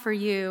law for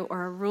you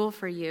or a rule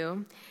for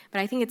you,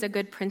 but I think it's a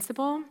good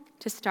principle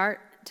to start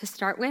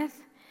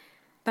with.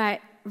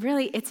 But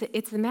really,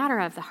 it's a matter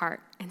of the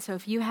heart. And so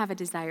if you have a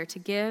desire to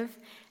give,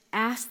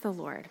 ask the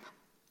Lord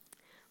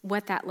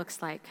what that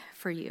looks like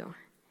for you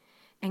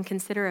and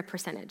consider a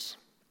percentage.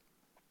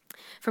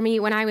 For me,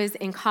 when I was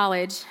in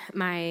college,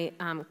 my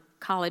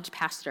college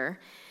pastor,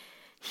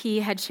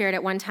 he had shared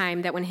at one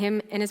time that when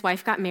him and his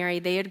wife got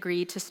married, they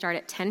agreed to start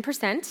at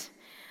 10%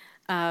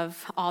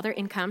 of all their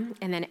income,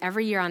 and then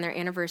every year on their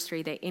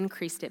anniversary, they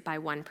increased it by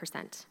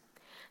 1%.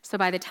 So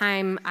by the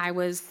time I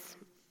was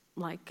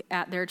like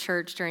at their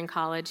church during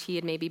college, he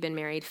had maybe been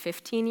married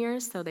 15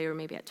 years, so they were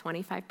maybe at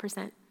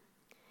 25%.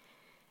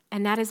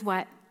 And that is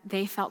what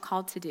they felt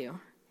called to do,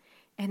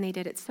 and they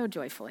did it so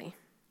joyfully.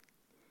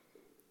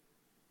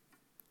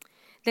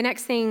 The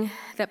next thing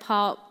that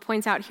Paul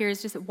points out here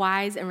is just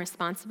wise and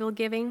responsible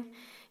giving.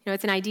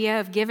 It's an idea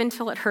of give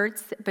until it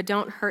hurts, but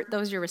don't hurt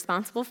those you're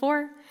responsible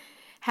for.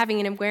 Having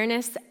an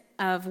awareness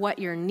of what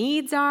your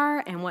needs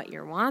are and what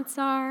your wants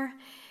are.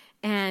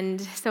 And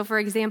so, for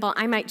example,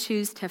 I might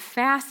choose to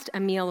fast a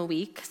meal a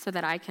week so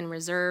that I can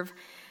reserve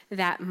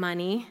that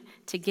money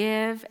to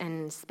give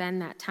and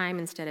spend that time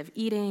instead of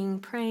eating,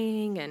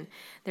 praying, and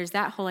there's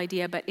that whole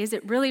idea. But is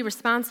it really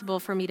responsible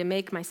for me to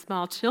make my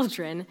small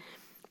children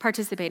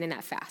participate in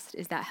that fast?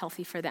 Is that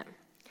healthy for them?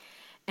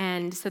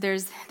 And so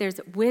there's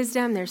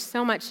wisdom, there's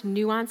so much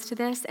nuance to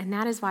this, and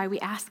that is why we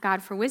ask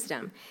God for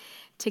wisdom,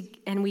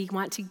 and we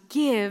want to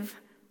give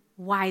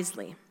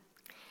wisely.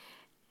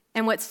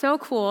 And what's so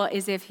cool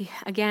is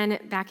again,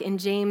 back in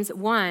James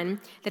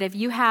 1, that if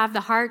you have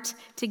the heart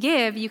to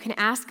give, you can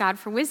ask God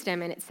for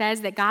wisdom. And it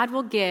says that God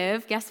will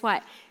give, guess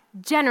what?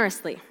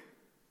 Generously.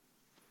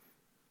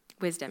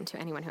 Wisdom to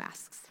anyone who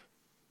asks.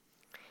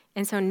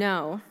 And so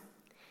know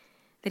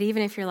that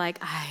even if you're like,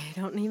 I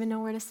don't even know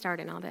where to start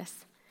in all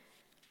this,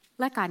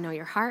 let God know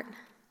your heart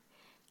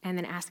and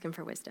then ask him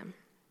for wisdom.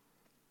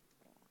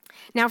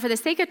 Now, for the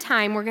sake of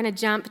time, we're going to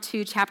jump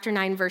to chapter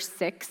 9, verse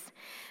 6.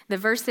 The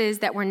verses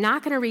that we're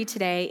not going to read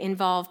today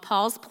involve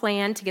Paul's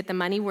plan to get the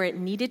money where it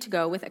needed to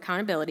go with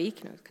accountability,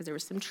 because there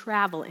was some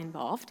travel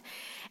involved.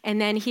 And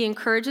then he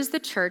encourages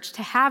the church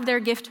to have their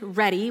gift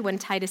ready when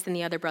Titus and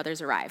the other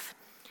brothers arrive.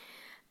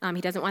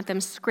 He doesn't want them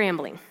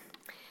scrambling.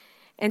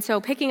 And so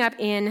picking up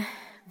in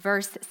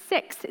verse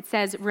 6, it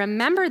says,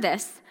 "Remember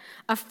this,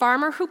 a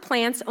farmer who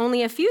plants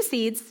only a few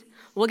seeds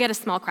will get a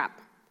small crop,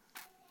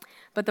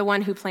 but the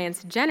one who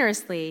plants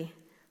generously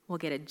will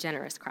get a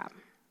generous crop.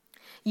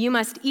 You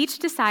must each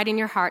decide in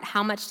your heart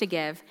how much to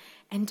give,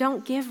 and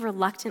don't give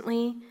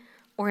reluctantly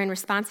or in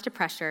response to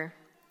pressure,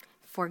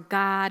 for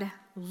God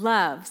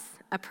loves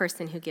a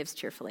person who gives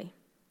cheerfully.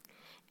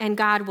 And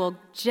God will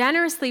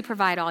generously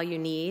provide all you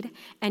need,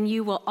 and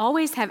you will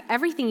always have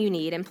everything you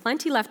need and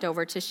plenty left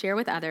over to share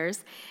with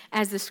others.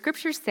 As the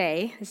scriptures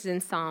say," this is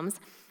in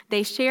Psalms,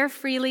 "they share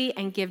freely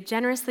and give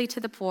generously to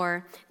the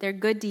poor. Their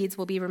good deeds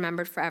will be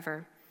remembered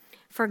forever.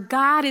 For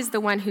God is the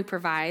one who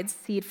provides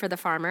seed for the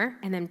farmer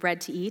and then bread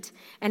to eat.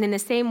 And in the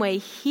same way,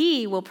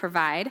 he will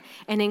provide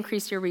and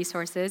increase your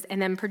resources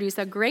and then produce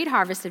a great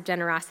harvest of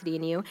generosity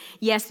in you.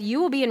 Yes, you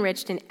will be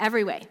enriched in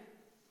every way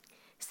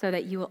so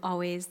that you will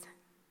always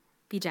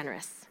be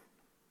generous."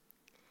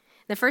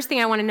 The first thing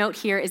I want to note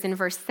here is in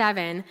verse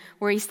 7,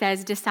 where he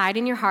says, decide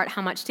in your heart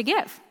how much to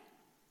give.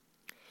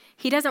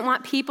 He doesn't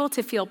want people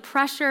to feel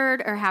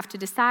pressured or have to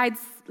decide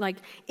like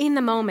in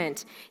the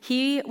moment.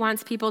 He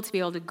wants people to be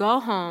able to go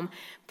home,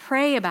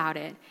 pray about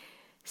it,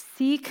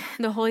 seek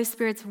the Holy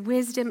Spirit's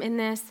wisdom in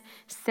this,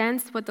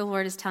 sense what the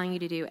Lord is telling you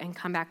to do, and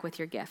come back with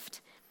your gift.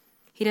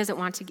 He doesn't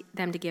want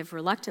them to give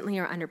reluctantly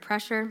or under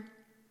pressure.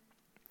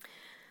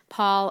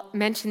 Paul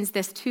mentions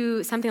this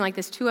something like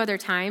this 2 other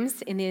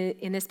times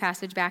in this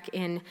passage. Back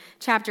in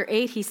chapter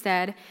 8, he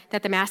said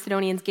that the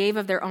Macedonians gave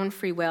of their own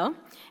free will.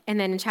 And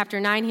then in chapter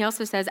 9, he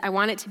also says, I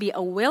want it to be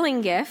a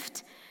willing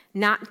gift,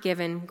 not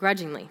given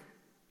grudgingly.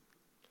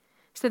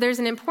 So there's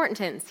an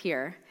importance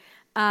here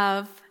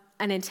of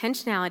an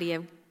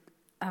intentionality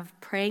of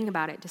praying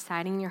about it,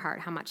 deciding in your heart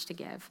how much to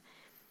give.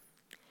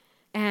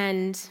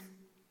 And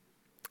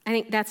I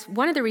think that's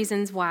one of the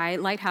reasons why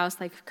Lighthouse,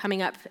 like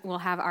coming up, we'll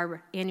have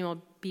our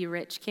annual Be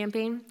Rich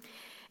campaign.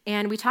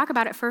 And we talk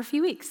about it for a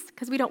few weeks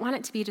because we don't want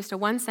it to be just a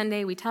one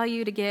Sunday we tell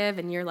you to give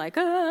and you're like,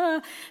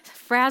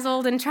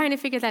 frazzled and trying to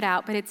figure that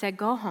out. But it said,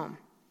 go home,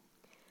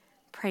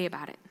 pray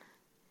about it,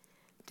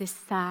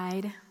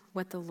 decide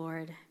what the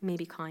Lord may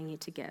be calling you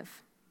to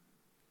give.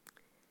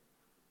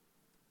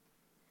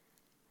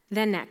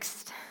 Then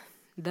next,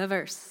 the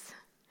verse.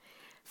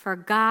 For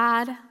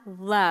God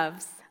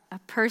loves a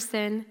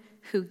person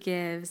who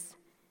gives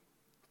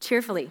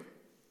cheerfully.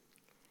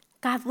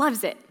 God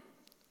loves it.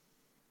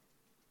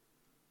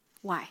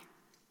 Why?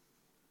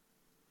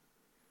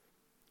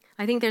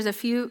 I think there's a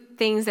few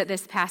things that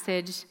this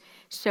passage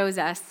shows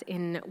us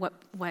in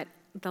what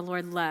the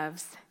Lord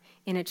loves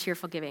in a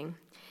cheerful giving.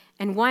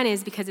 And one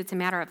is because it's a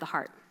matter of the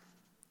heart.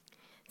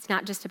 It's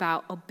not just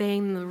about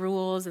obeying the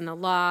rules and the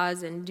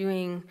laws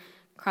and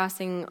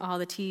crossing all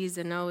the T's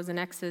and O's and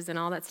X's and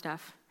all that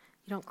stuff.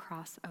 You don't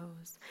cross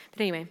O's.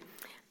 But anyway,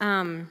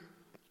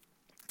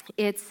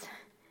 it's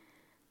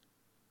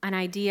an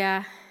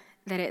idea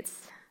that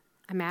it's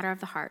a matter of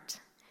the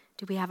heart.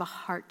 Do we have a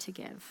heart to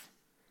give?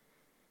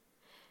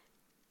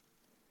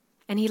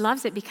 And he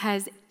loves it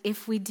because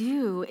if we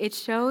do, it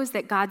shows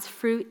that God's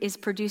fruit is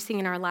producing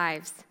in our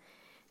lives.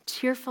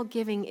 Cheerful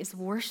giving is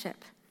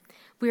worship.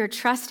 We are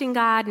trusting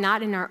God,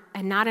 not in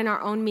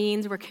our own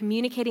means. We're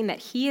communicating that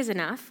he is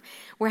enough.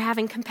 We're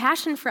having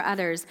compassion for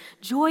others.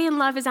 Joy and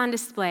love is on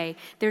display.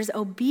 There's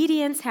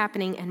obedience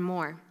happening and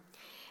more.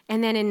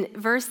 And then in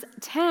verse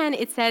 10,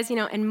 it says,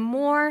 and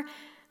more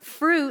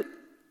fruit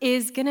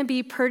is going to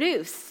be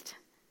produced,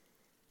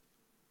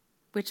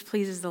 which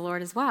pleases the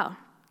Lord as well.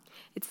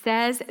 It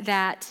says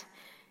that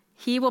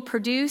he will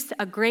produce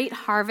a great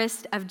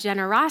harvest of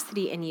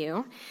generosity in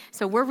you.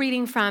 So we're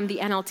reading from the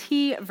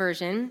NLT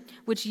version,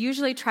 which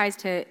usually tries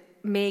to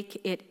make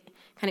it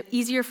kind of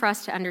easier for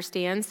us to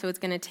understand. So it's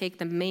going to take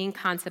the main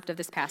concept of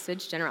this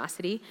passage,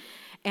 generosity,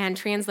 and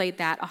translate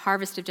that, a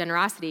harvest of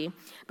generosity.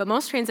 But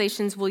most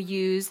translations will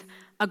use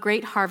a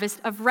great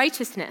harvest of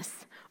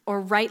righteousness or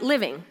right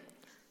living,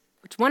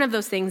 which one of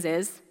those things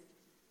is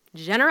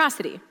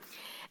generosity.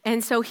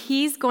 And so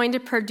he's going to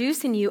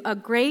produce in you a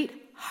great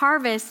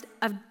harvest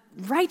of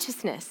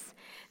righteousness.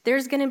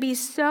 There's going to be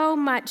so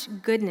much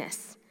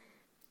goodness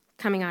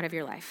coming out of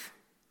your life.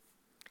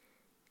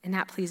 And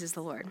that pleases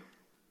the Lord.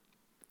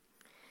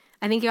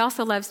 I think he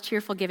also loves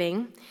cheerful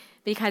giving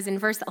because in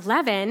verse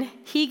 11,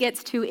 he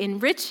gets to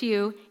enrich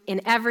you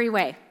in every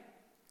way.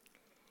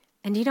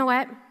 And you know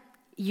what?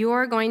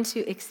 You're going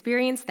to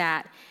experience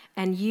that,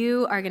 and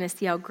you are going to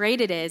see how great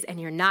it is, and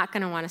you're not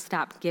going to want to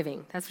stop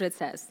giving. That's what it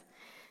says.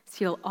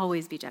 So you'll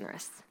always be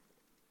generous.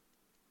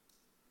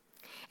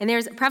 And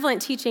there's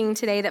prevalent teaching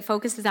today that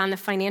focuses on the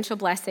financial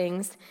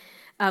blessings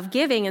of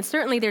giving, and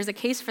certainly there's a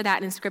case for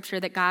that in Scripture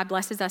that God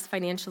blesses us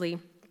financially,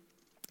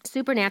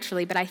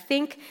 supernaturally, but I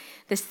think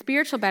the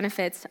spiritual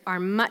benefits are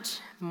much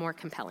more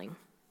compelling.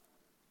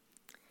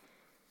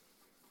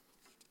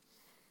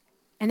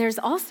 And there's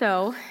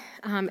also,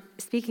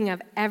 speaking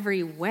of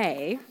every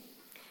way,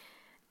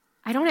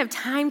 I don't have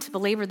time to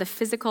belabor the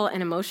physical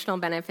and emotional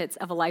benefits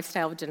of a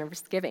lifestyle of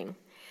generous giving.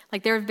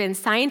 Like there have been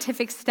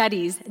scientific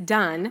studies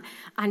done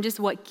on just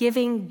what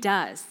giving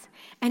does.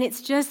 And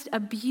it's just a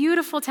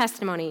beautiful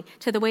testimony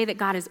to the way that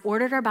God has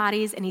ordered our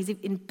bodies and he's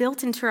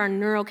built into our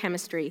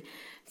neurochemistry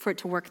for it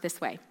to work this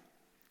way.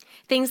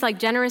 Things like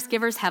generous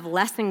givers have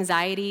less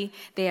anxiety,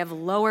 they have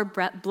lower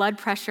blood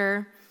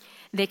pressure,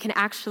 they can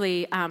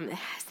actually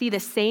see the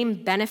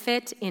same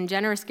benefit in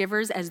generous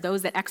givers as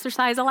those that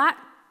exercise a lot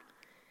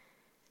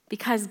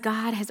because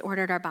God has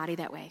ordered our body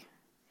that way.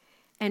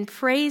 And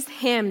praise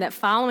him that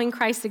following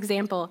Christ's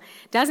example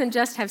doesn't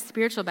just have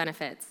spiritual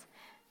benefits,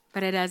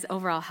 but it has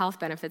overall health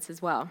benefits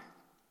as well.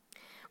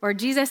 Or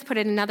Jesus put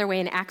it another way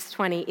in Acts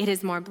 20, it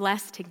is more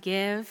blessed to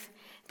give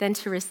than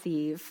to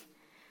receive,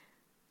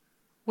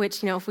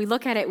 which, if we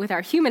look at it with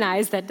our human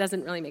eyes, that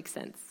doesn't really make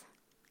sense.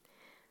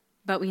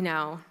 But we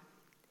know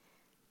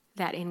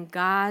that in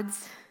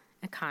God's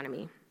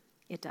economy,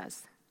 it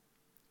does.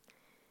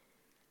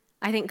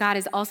 I think God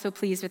is also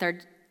pleased with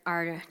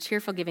our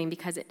cheerful giving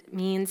because it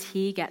means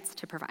he gets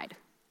to provide.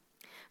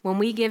 When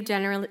we give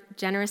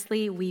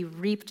generously, we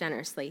reap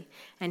generously.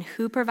 And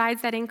who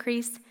provides that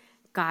increase?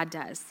 God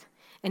does.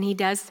 And he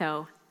does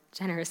so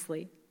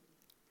generously.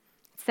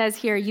 It says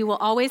here, you will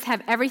always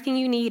have everything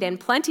you need and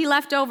plenty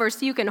left over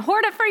so you can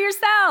hoard it for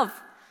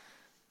yourself.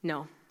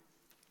 No.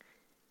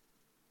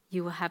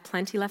 You will have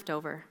plenty left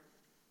over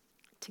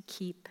to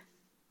keep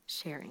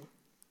sharing.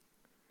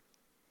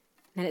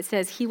 And it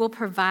says, he will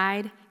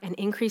provide and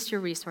increase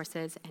your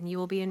resources, and you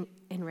will be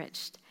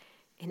enriched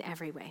in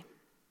every way.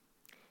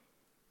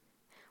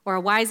 Or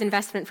a wise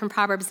investment from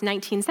Proverbs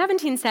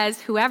 19:17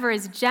 says, whoever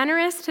is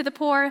generous to the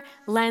poor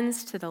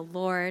lends to the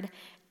Lord,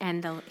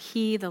 and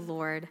the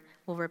Lord,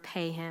 will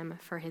repay him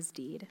for his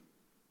deed.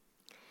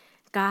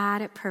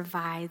 God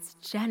provides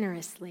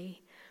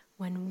generously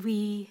when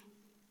we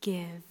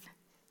give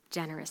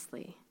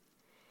generously.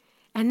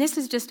 And this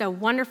is just a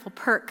wonderful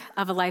perk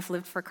of a life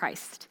lived for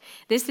Christ.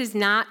 This is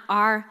not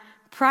our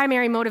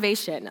primary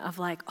motivation of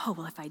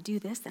if I do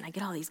this, then I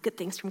get all these good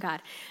things from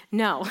God.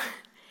 No,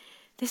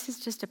 this is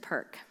just a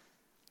perk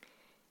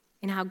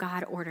in how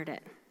God ordered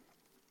it,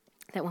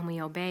 that when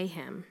we obey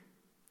him,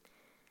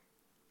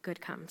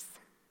 good comes.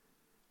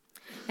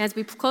 As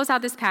we close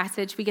out this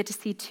passage, we get to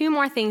see two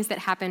more things that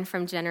happen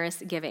from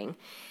generous giving.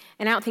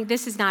 And I don't think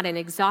this is not an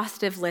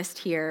exhaustive list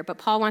here, but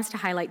Paul wants to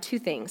highlight two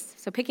things.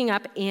 So picking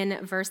up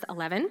in verse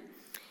 11,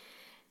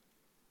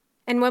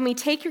 and when we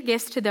take your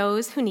gifts to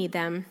those who need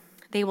them,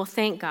 they will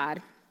thank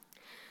God.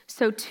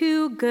 So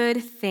two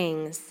good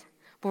things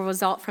will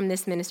result from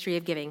this ministry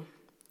of giving.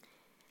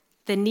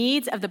 The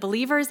needs of the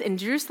believers in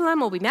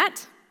Jerusalem will be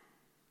met,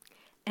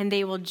 and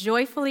they will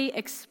joyfully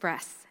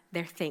express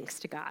their thanks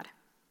to God.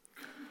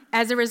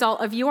 As a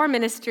result of your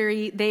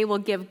ministry, they will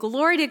give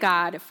glory to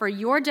God, for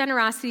your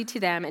generosity to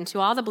them and to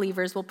all the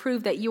believers will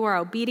prove that you are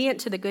obedient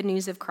to the good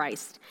news of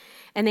Christ.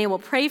 And they will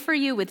pray for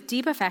you with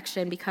deep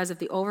affection because of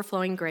the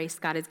overflowing grace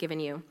God has given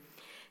you.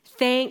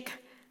 Thank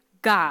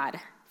God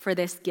for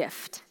this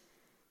gift.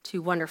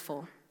 Too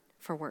wonderful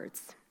for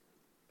words.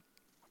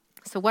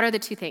 So what are the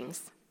two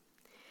things?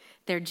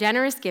 Their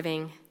generous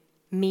giving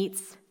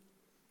meets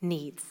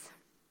needs.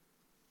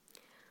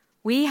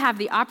 We have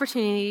the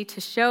opportunity to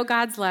show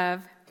God's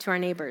love to our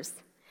neighbors.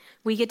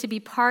 We get to be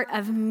part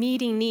of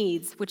meeting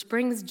needs, which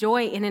brings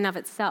joy in and of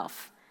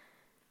itself.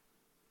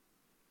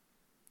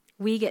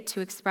 We get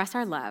to express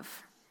our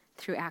love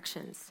through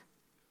actions.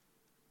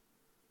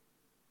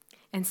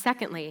 And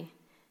secondly,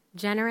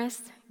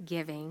 generous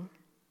giving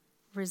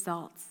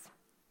results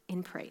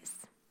in praise.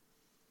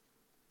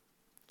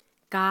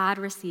 God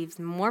receives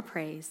more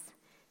praise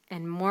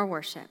and more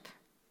worship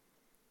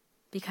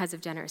because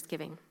of generous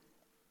giving,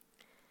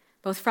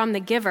 both from the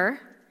giver,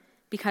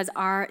 because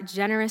our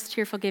generous,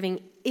 cheerful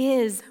giving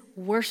is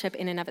worship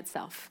in and of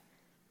itself.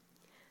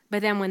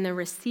 But then when the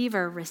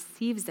receiver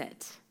receives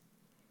it,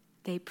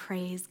 they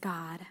praise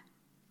God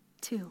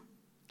too.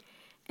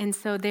 And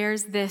so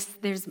there's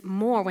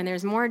more. When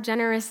there's more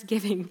generous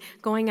giving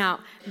going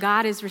out,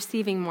 God is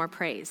receiving more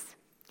praise.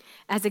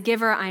 As a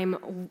giver,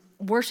 I'm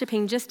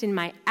worshiping just in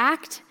my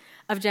act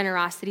of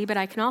generosity, but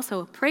I can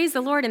also praise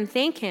the Lord and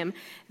thank him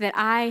that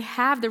I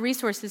have the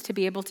resources to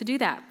be able to do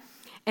that.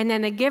 And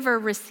then the giver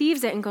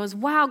receives it and goes,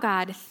 wow,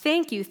 God,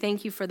 thank you.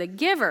 Thank you for the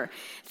giver.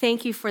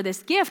 Thank you for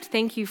this gift.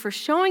 Thank you for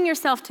showing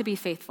yourself to be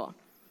faithful.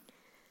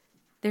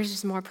 There's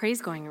just more praise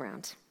going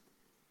around.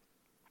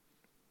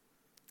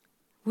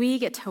 We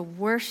get to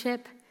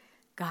worship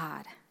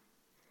God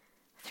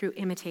through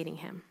imitating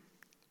him.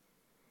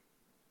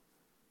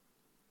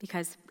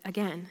 Because,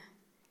 again,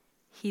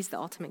 he's the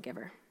ultimate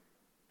giver.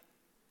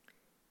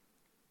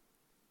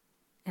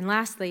 And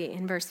lastly,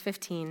 in verse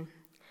 15,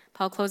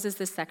 Paul closes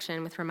this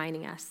section with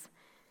reminding us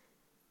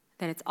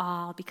that it's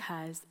all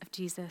because of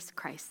Jesus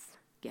Christ's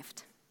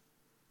gift.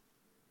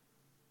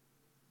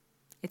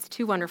 It's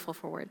too wonderful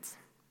for words.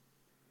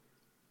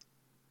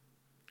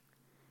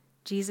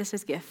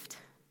 Jesus' gift,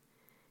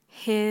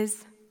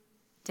 his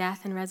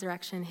death and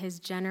resurrection, his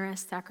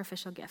generous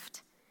sacrificial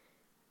gift,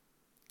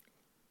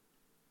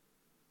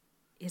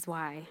 is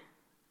why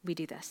we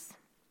do this.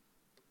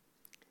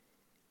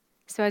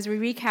 So as we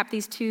recap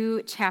these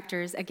two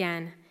chapters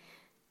again,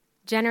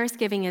 generous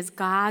giving is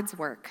God's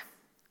work.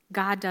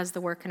 God does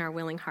the work in our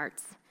willing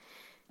hearts.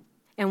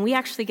 And we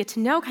actually get to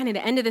know kind of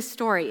the end of this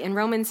story. In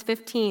Romans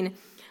 15,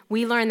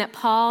 we learn that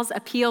Paul's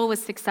appeal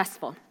was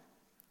successful.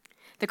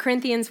 The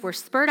Corinthians were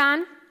spurred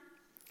on,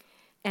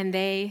 and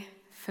they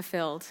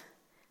fulfilled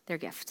their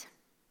gift.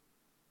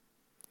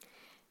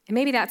 And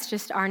maybe that's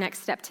just our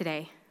next step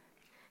today,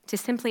 to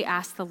simply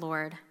ask the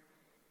Lord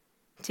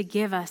to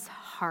give us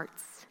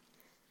hearts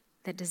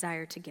that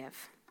desire to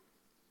give.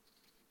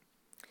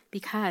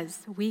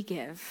 Because we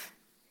give,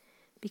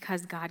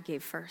 because God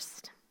gave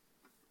first.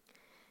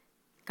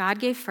 God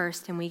gave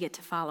first, and we get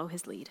to follow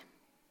his lead.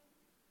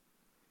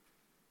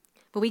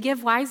 But we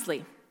give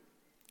wisely.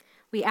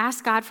 We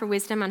ask God for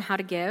wisdom on how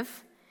to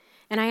give.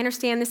 And I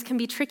understand this can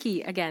be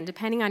tricky, again,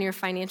 depending on your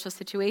financial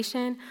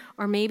situation,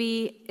 or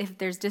maybe if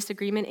there's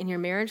disagreement in your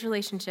marriage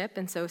relationship,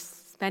 and so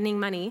spending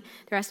money,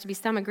 there has to be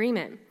some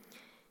agreement.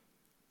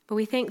 But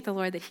we thank the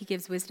Lord that he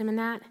gives wisdom in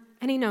that,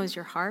 and he knows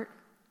your heart.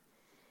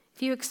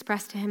 If you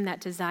express to him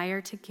that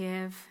desire to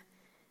give,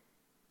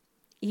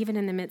 even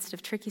in the midst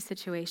of tricky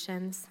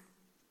situations,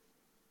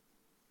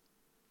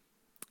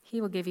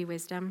 he will give you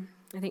wisdom.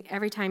 I think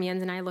every time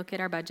Jens and I look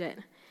at our budget,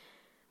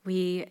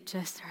 we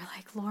just are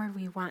like, Lord,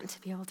 we want to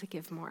be able to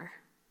give more.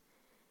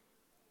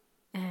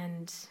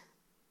 And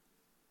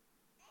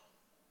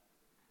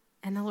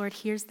the Lord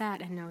hears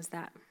that and knows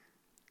that.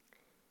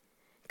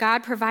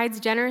 God provides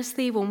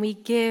generously when we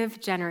give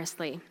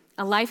generously.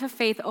 A life of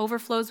faith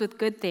overflows with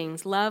good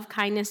things, love,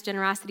 kindness,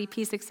 generosity,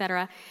 peace,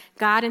 etc.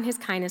 God in his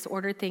kindness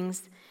ordered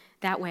things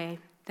that way,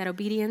 that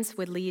obedience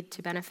would lead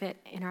to benefit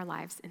in our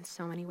lives in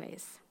so many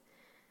ways.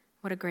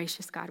 What a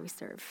gracious God we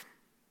serve.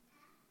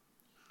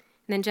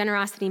 And then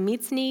generosity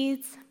meets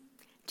needs.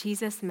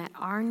 Jesus met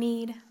our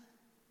need.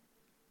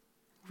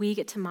 We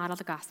get to model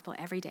the gospel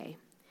every day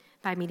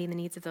by meeting the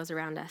needs of those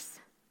around us.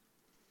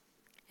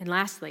 And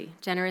lastly,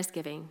 generous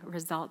giving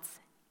results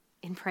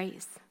in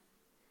praise,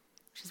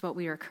 which is what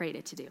we were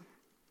created to do.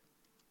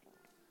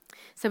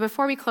 So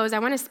before we close, I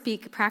want to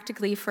speak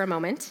practically for a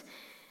moment,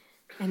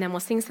 and then we'll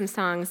sing some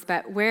songs,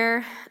 but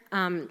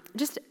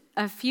just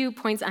a few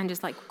points on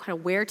just like kind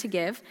of where to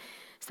give.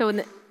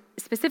 So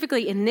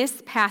specifically in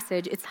this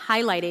passage, it's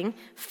highlighting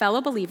fellow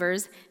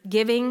believers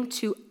giving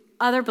to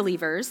other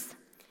believers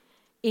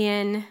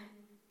in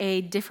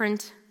a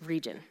different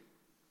region,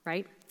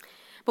 right?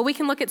 But we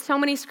can look at so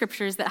many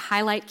scriptures that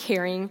highlight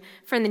caring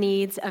for the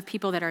needs of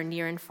people that are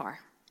near and far.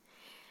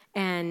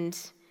 And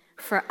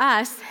for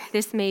us,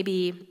 this may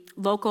be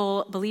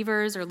local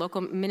believers or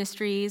local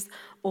ministries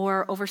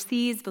or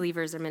overseas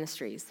believers or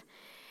ministries.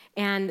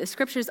 And the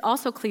scripture is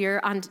also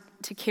clear on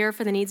to care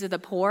for the needs of the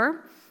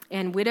poor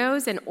and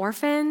widows and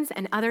orphans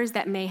and others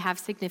that may have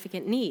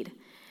significant need.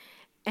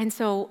 And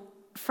so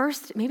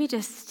first, maybe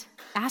just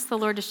ask the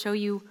Lord to show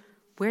you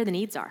where the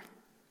needs are.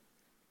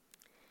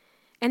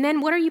 And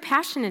then what are you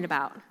passionate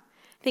about?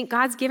 I think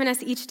God's given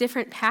us each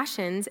different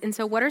passions, and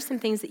so what are some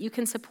things that you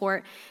can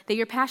support that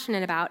you're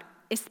passionate about,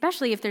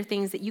 especially if they're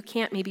things that you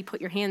can't maybe put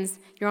your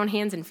own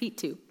hands and feet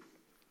to?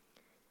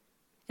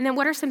 And then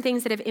what are some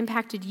things that have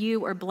impacted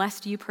you or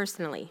blessed you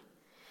personally?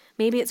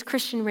 Maybe it's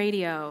Christian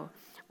radio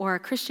or a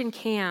Christian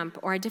camp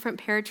or a different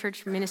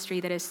parachurch ministry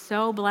that has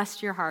so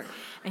blessed your heart,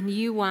 and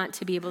you want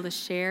to be able to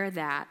share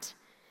that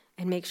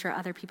and make sure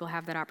other people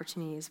have that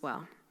opportunity as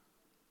well.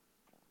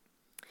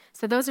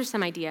 So those are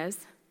some ideas.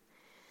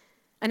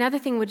 Another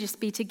thing would just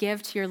be to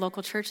give to your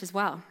local church as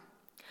well.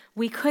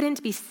 We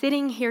couldn't be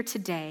sitting here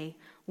today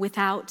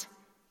without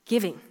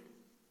giving.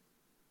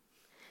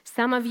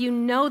 Some of you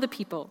know the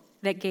people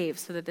that gave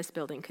so that this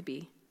building could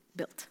be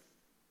built.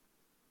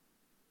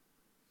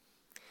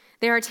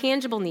 There are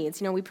tangible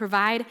needs. We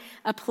provide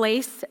a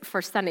place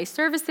for Sunday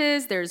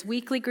services. There's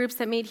weekly groups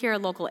that meet here, a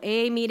local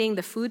AA meeting.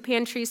 The food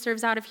pantry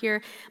serves out of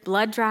here,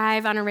 blood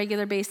drive on a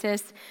regular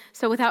basis.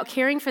 So without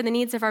caring for the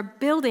needs of our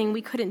building,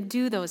 we couldn't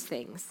do those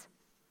things.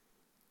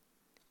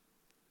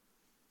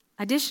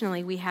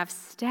 Additionally, we have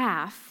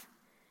staff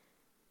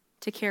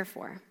to care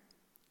for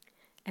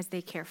as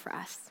they care for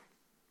us.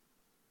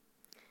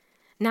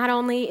 Not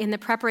only in the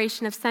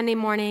preparation of Sunday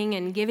morning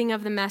and giving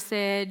of the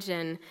message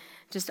and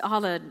just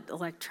all the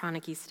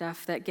electronic-y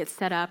stuff that gets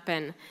set up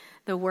and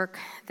the work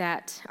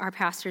that our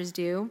pastors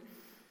do,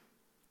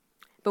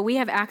 but we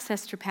have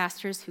access to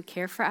pastors who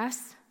care for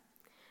us,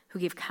 who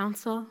give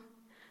counsel,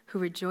 who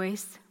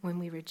rejoice when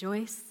we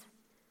rejoice,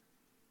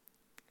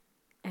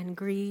 and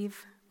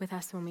grieve with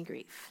us when we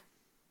grieve.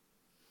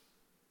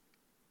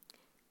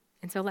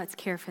 And so let's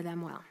care for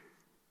them well.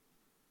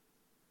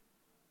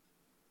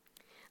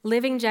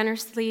 Living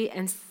generously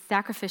and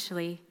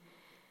sacrificially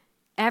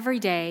every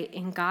day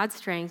in God's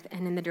strength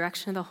and in the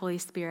direction of the Holy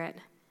Spirit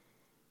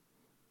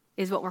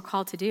is what we're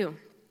called to do.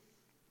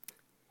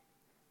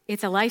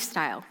 It's a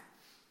lifestyle.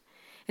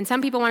 And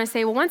some people want to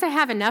say, well, once I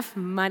have enough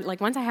money,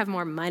 once I have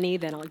more money,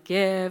 then I'll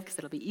give because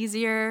it'll be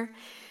easier.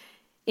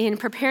 In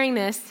preparing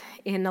this,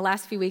 in the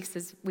last few weeks,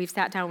 as we've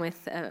sat down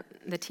with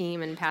the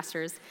team and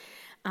pastors,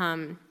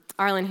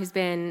 Arlen, who's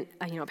been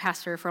a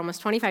pastor for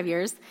almost 25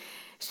 years,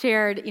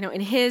 shared,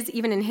 in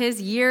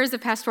his years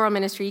of pastoral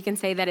ministry, you can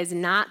say that is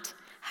not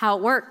how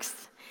it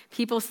works.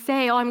 People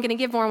say, I'm going to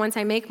give more once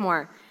I make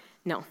more.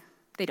 No,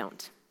 they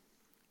don't.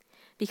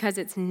 Because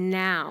it's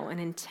now an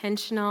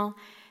intentional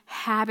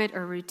habit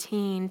or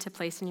routine to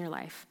place in your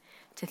life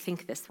to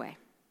think this way.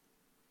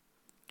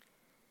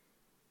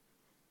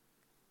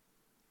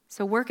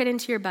 So work it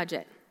into your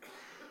budget.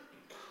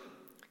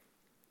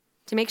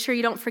 To make sure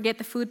you don't forget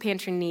the food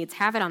pantry needs,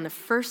 have it on the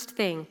first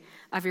thing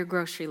of your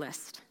grocery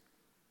list.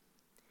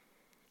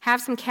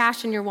 Have some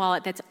cash in your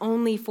wallet that's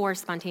only for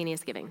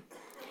spontaneous giving.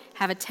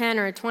 Have a 10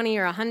 or a 20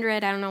 or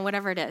 100, I don't know,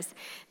 whatever it is,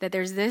 that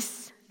there's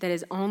this that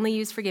is only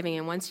used for giving,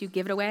 and once you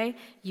give it away,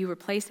 you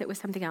replace it with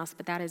something else,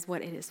 but that is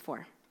what it is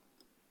for.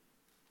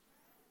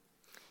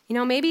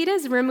 Maybe it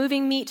is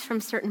removing meat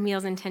from certain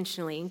meals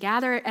intentionally, and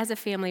gather as a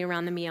family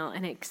around the meal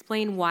and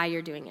explain why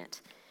you're doing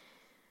it.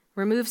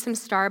 Remove some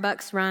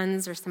Starbucks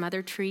runs or some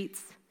other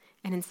treats,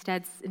 and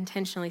instead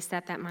intentionally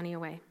set that money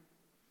away.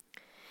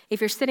 If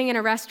you're sitting in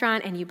a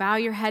restaurant and you bow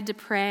your head to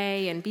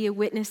pray and be a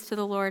witness to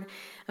the Lord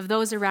of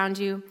those around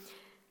you,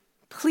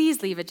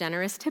 please leave a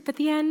generous tip at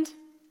the end.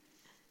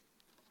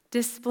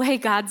 Display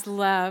God's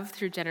love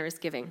through generous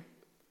giving,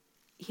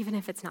 even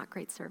if it's not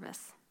great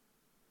service.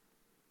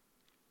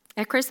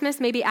 At Christmas,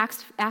 maybe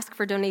ask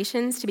for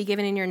donations to be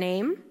given in your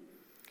name,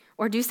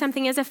 or do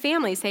something as a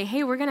family. Say,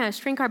 hey, we're going to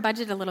shrink our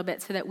budget a little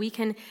bit so that we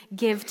can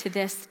give to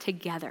this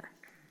together.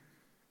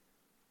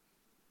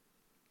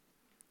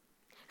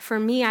 For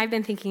me, I've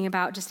been thinking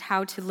about just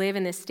how to live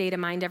in this state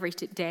of mind every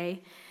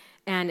day,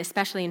 and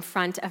especially in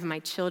front of my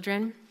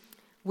children,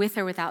 with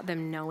or without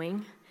them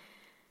knowing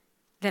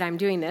that I'm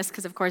doing this,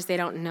 because of course they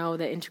don't know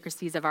the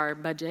intricacies of our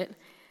budget.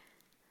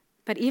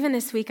 But even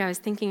this week, I was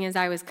thinking as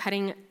I was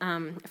cutting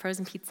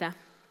frozen pizza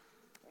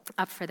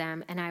up for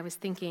them, and I was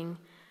thinking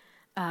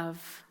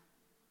of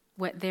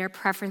what their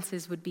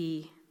preferences would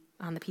be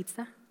on the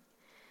pizza.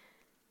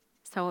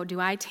 So do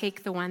I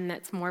take the one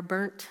that's more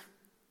burnt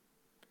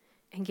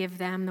and give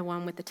them the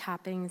one with the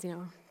toppings,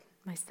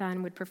 My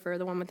son would prefer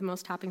the one with the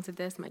most toppings of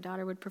this. My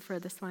daughter would prefer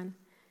this one.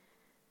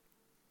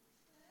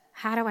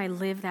 How do I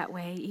live that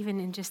way, even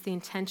in just the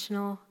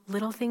intentional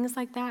little things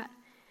like that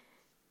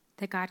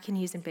God can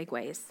use in big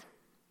ways?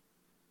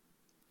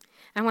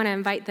 I want to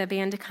invite the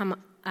band to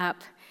come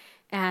up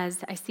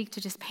as I seek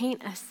to just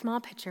paint a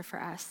small picture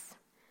for us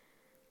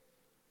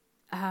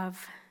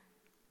of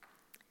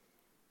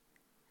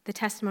the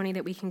testimony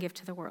that we can give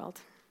to the world.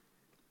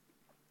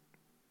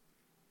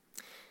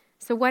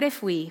 So what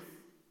if we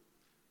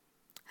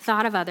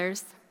thought of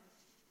others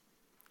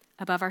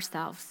above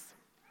ourselves?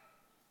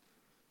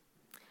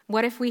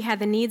 What if we had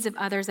the needs of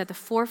others at the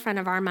forefront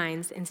of our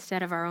minds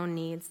instead of our own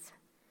needs?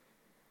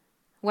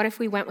 What if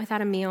we went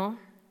without a meal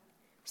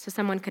so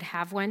someone could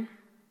have one?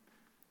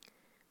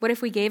 What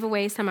if we gave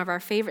away some of our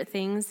favorite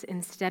things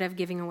instead of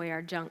giving away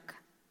our junk?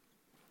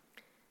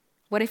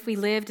 What if we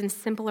lived in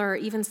simpler or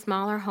even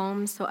smaller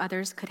homes so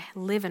others could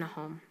live in a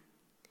home?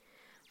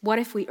 What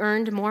if we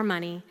earned more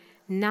money,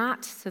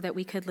 not so that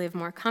we could live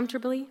more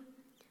comfortably,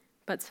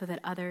 but so that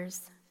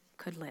others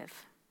could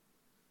live?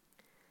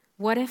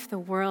 What if the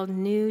world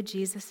knew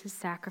Jesus'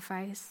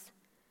 sacrifice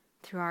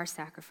through our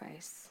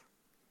sacrifice?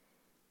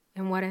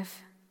 And what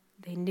if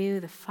they knew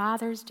the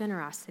Father's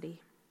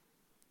generosity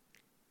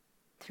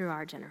through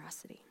our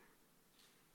generosity?